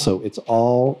upset also. It's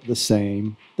all the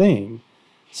same thing.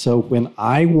 So when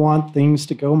I want things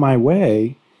to go my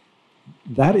way,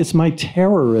 that is my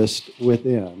terrorist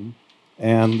within.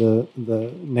 And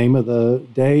the name of the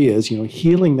day is,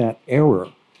 healing that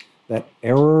error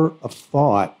of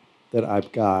thought that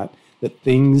I've got, that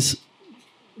things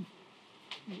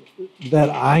that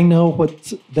I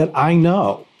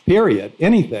know, period,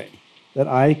 anything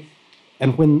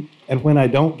and when I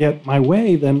don't get my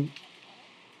way, then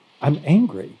I'm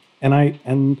angry.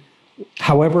 And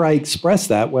however I express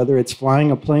that, whether it's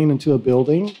flying a plane into a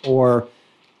building or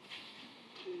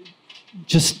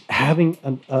just having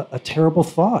a terrible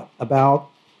thought about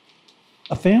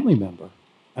a family member.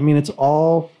 I mean, it's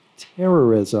all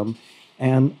terrorism,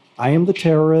 and I am the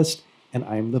terrorist and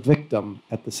I am the victim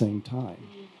at the same time.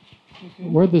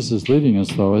 Where this is leading us,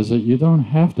 though, is that you don't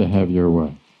have to have your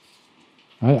way.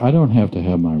 I don't have to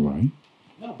have my way.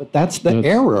 No, but that's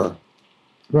error.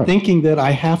 Right. Thinking that I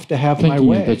have to have my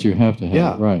way. Thinking that you have to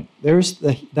have it, right.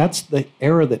 That's the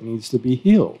error that needs to be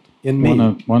healed in me.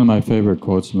 One of my favorite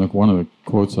quotes, and one of the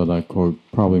quotes that I quote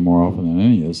probably more often than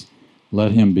any is,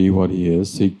 let him be what he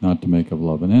is, seek not to make of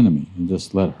love an enemy. And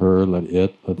just let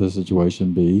the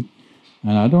situation be.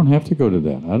 And I don't have to go to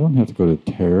that. I don't have to go to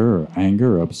terror or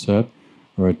anger or upset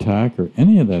or attack or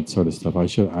any of that sort of stuff. I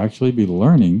should actually be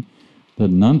learning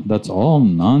that that's all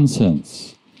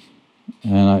nonsense.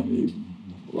 And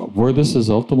where this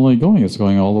is ultimately going, it's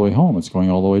going all the way home. It's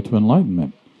going all the way to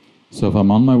enlightenment. So if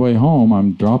I'm on my way home,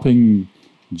 I'm dropping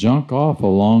junk off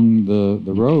along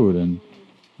the road. And,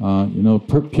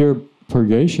 pure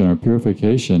purgation or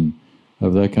purification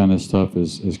of that kind of stuff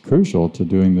is crucial to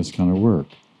doing this kind of work.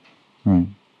 Right.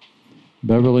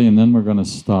 Beverly, and then we're going to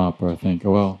stop, I think.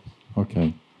 Well,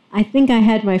 okay. I think I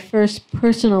had my first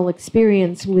personal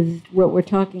experience with what we're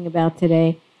talking about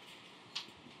today.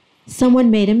 Someone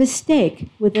made a mistake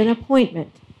with an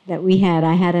appointment that we had.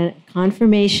 I had a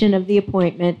confirmation of the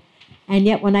appointment, and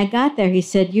yet when I got there, he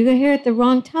said, "You were here at the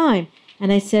wrong time."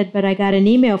 And I said, "But I got an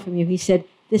email from you." He said,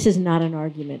 "This is not an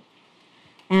argument."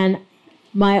 And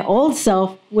my old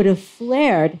self would have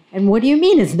flared. "And what do you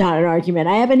mean it's not an argument?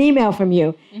 I have an email from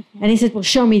you." Mm-hmm. And he said, "Well,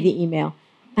 show me the email."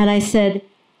 And I said,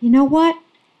 "You know what?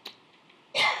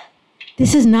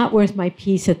 This is not worth my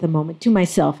peace at the moment," to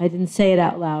myself. I didn't say it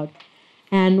out loud.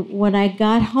 And when I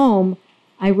got home,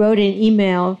 I wrote an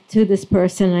email to this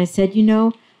person, and I said, "You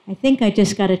know, I think I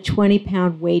just got a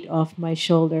 20-pound weight off my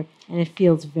shoulder, and it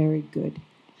feels very good."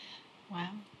 Wow.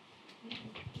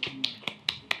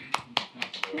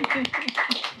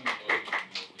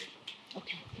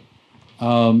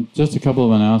 Just a couple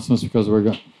of announcements because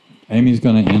Amy's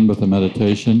going to end with a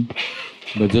meditation,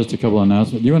 but just a couple of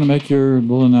announcements. Do you want to make your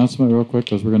little announcement real quick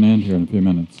because we're going to end here in a few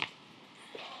minutes?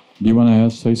 Do you want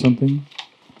to say something?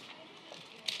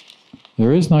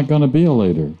 There is not going to be a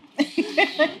later.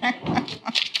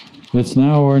 It's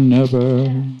now or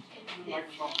never.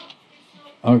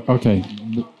 Oh, okay.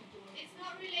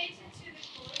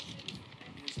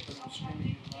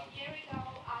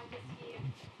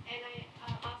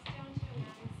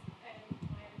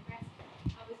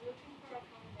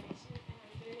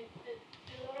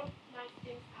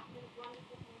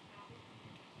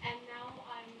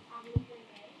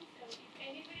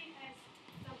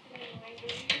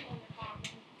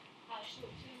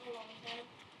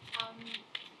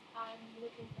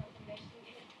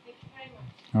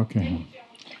 Okay.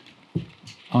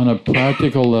 On a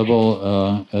practical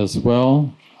level as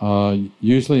well,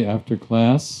 usually after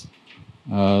class,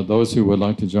 those who would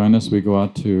like to join us, we go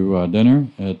out to dinner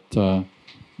at the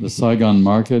Saigon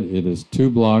Market. It is 2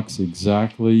 blocks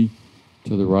exactly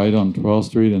to the right on 12th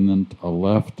Street and then a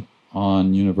left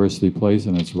on University Place,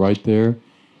 and it's right there.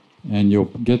 And you'll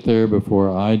get there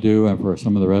before I do and for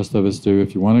some of the rest of us do.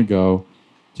 If you want to go,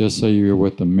 just say you're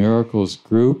with the Miracles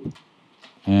group.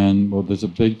 And, well, there's a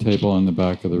big table in the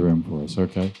back of the room for us,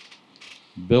 okay?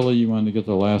 Billy, you wanted to get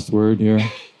the last word here?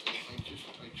 I just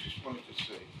wanted to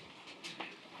say,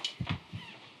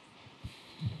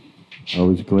 I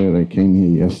was glad I came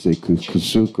here yesterday because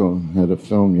Kasuko had a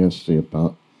film yesterday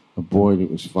about a boy that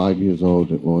was 5 years old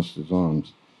that lost his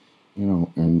arms, you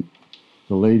know, and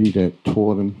the lady that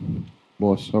taught him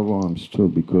lost her arms too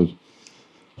because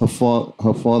her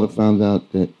father found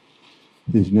out that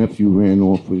his nephew ran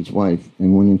off with his wife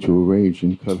and went into a rage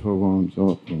and cut her arms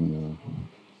off. And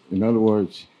in other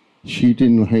words, she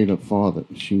didn't hate her father.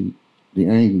 The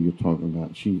anger you're talking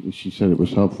about, she said it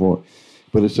was her fault.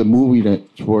 But it's a movie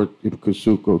that's worth, if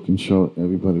Kasuko can show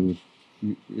everybody,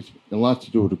 it's a lot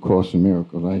to do with the Course in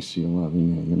Miracles. I see a lot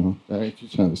in there, you know. I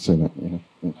just had to say that, yeah.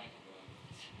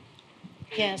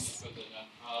 Yes.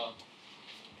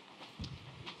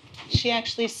 She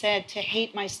actually said to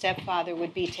hate my stepfather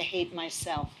would be to hate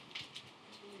myself.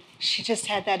 She just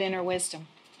had that inner wisdom.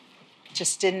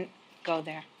 Just didn't go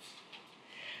there.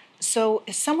 So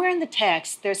somewhere in the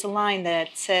text, there's a line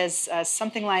that says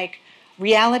something like,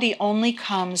 reality only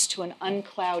comes to an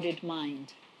unclouded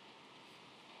mind.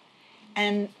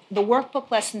 And the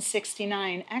workbook lesson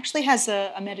 69 actually has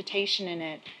a meditation in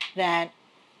it that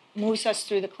moves us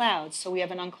through the clouds so we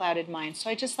have an unclouded mind. So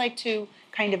I'd just like to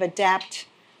kind of adapt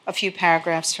a few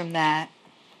paragraphs from that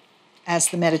as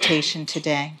the meditation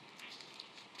today.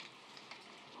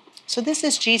 So this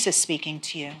is Jesus speaking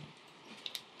to you.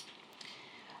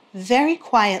 Very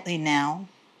quietly now,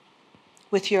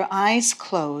 with your eyes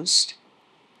closed,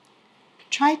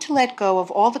 try to let go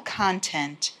of all the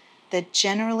content that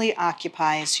generally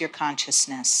occupies your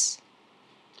consciousness.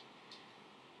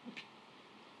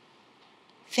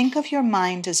 Think of your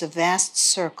mind as a vast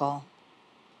circle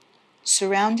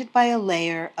surrounded by a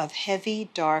layer of heavy,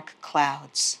 dark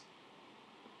clouds.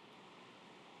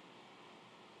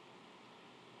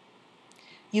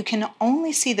 You can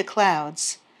only see the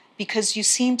clouds because you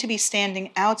seem to be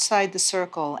standing outside the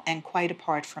circle and quite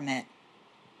apart from it.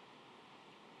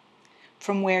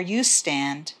 From where you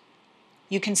stand,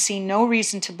 you can see no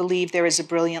reason to believe there is a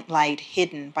brilliant light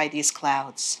hidden by these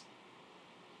clouds.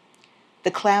 The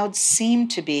clouds seem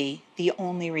to be the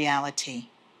only reality.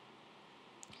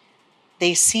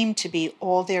 They seem to be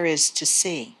all there is to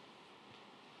see.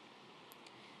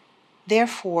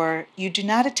 Therefore, you do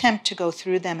not attempt to go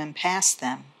through them and past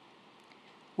them,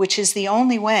 which is the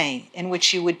only way in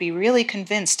which you would be really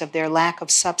convinced of their lack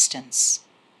of substance.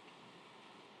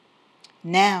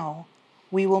 Now,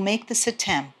 we will make this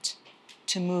attempt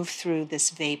to move through this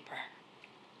vapor.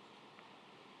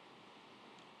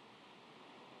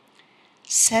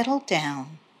 settle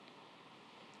down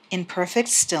in perfect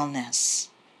stillness,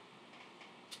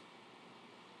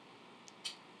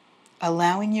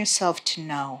 allowing yourself to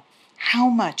know how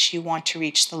much you want to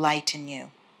reach the light in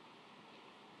you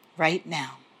right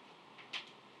now.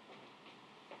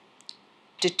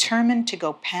 Determined to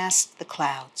go past the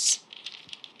clouds.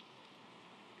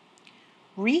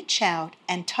 Reach out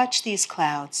and touch these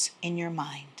clouds in your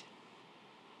mind.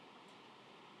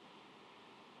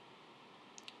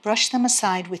 Brush them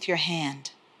aside with your hand.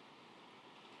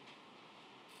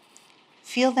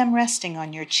 Feel them resting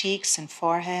on your cheeks and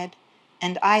forehead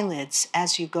and eyelids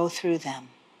as you go through them.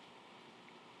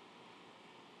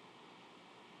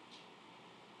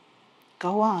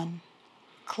 Go on.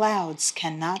 Clouds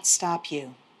cannot stop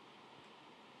you.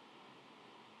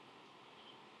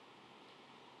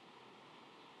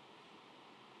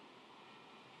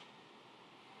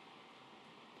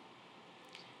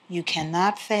 You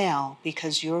cannot fail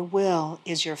because your will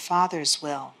is your Father's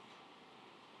will.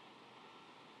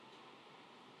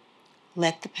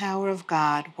 Let the power of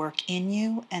God work in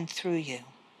you and through you.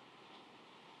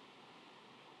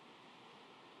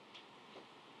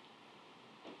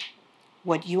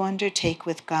 What you undertake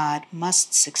with God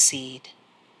must succeed.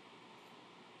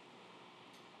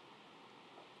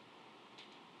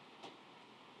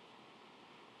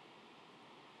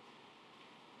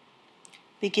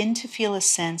 Begin to feel a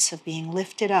sense of being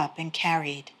lifted up and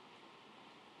carried.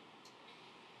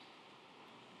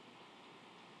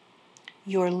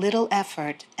 Your little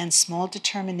effort and small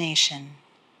determination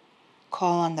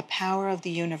call on the power of the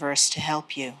universe to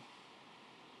help you.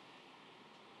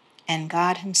 And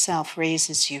God Himself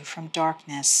raises you from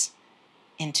darkness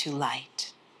into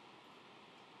light.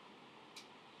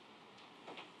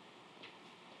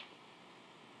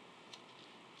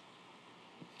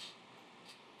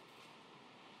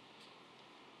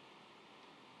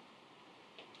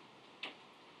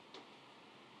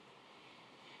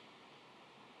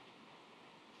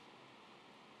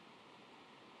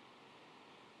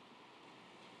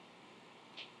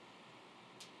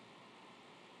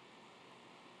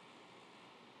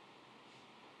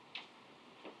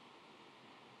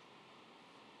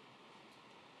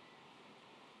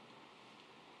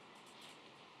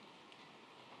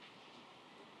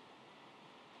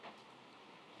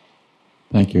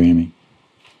 Thank you, Amy.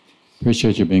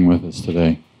 Appreciate you being with us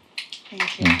today.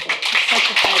 Thank you. Yeah. It's such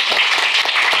a pleasure.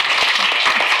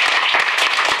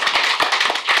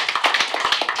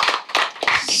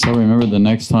 So remember, the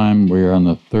next time we are on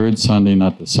the third Sunday,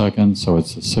 not the second, so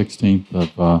it's the 16th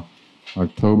of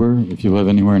October. If you live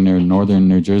anywhere near northern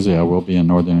New Jersey, I will be in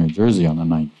northern New Jersey on the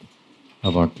 9th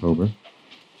of October.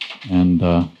 And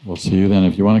we'll see you then.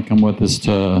 If you want to come with us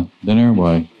to dinner,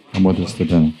 why, come with us to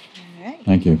dinner. All right.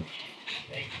 Thank you.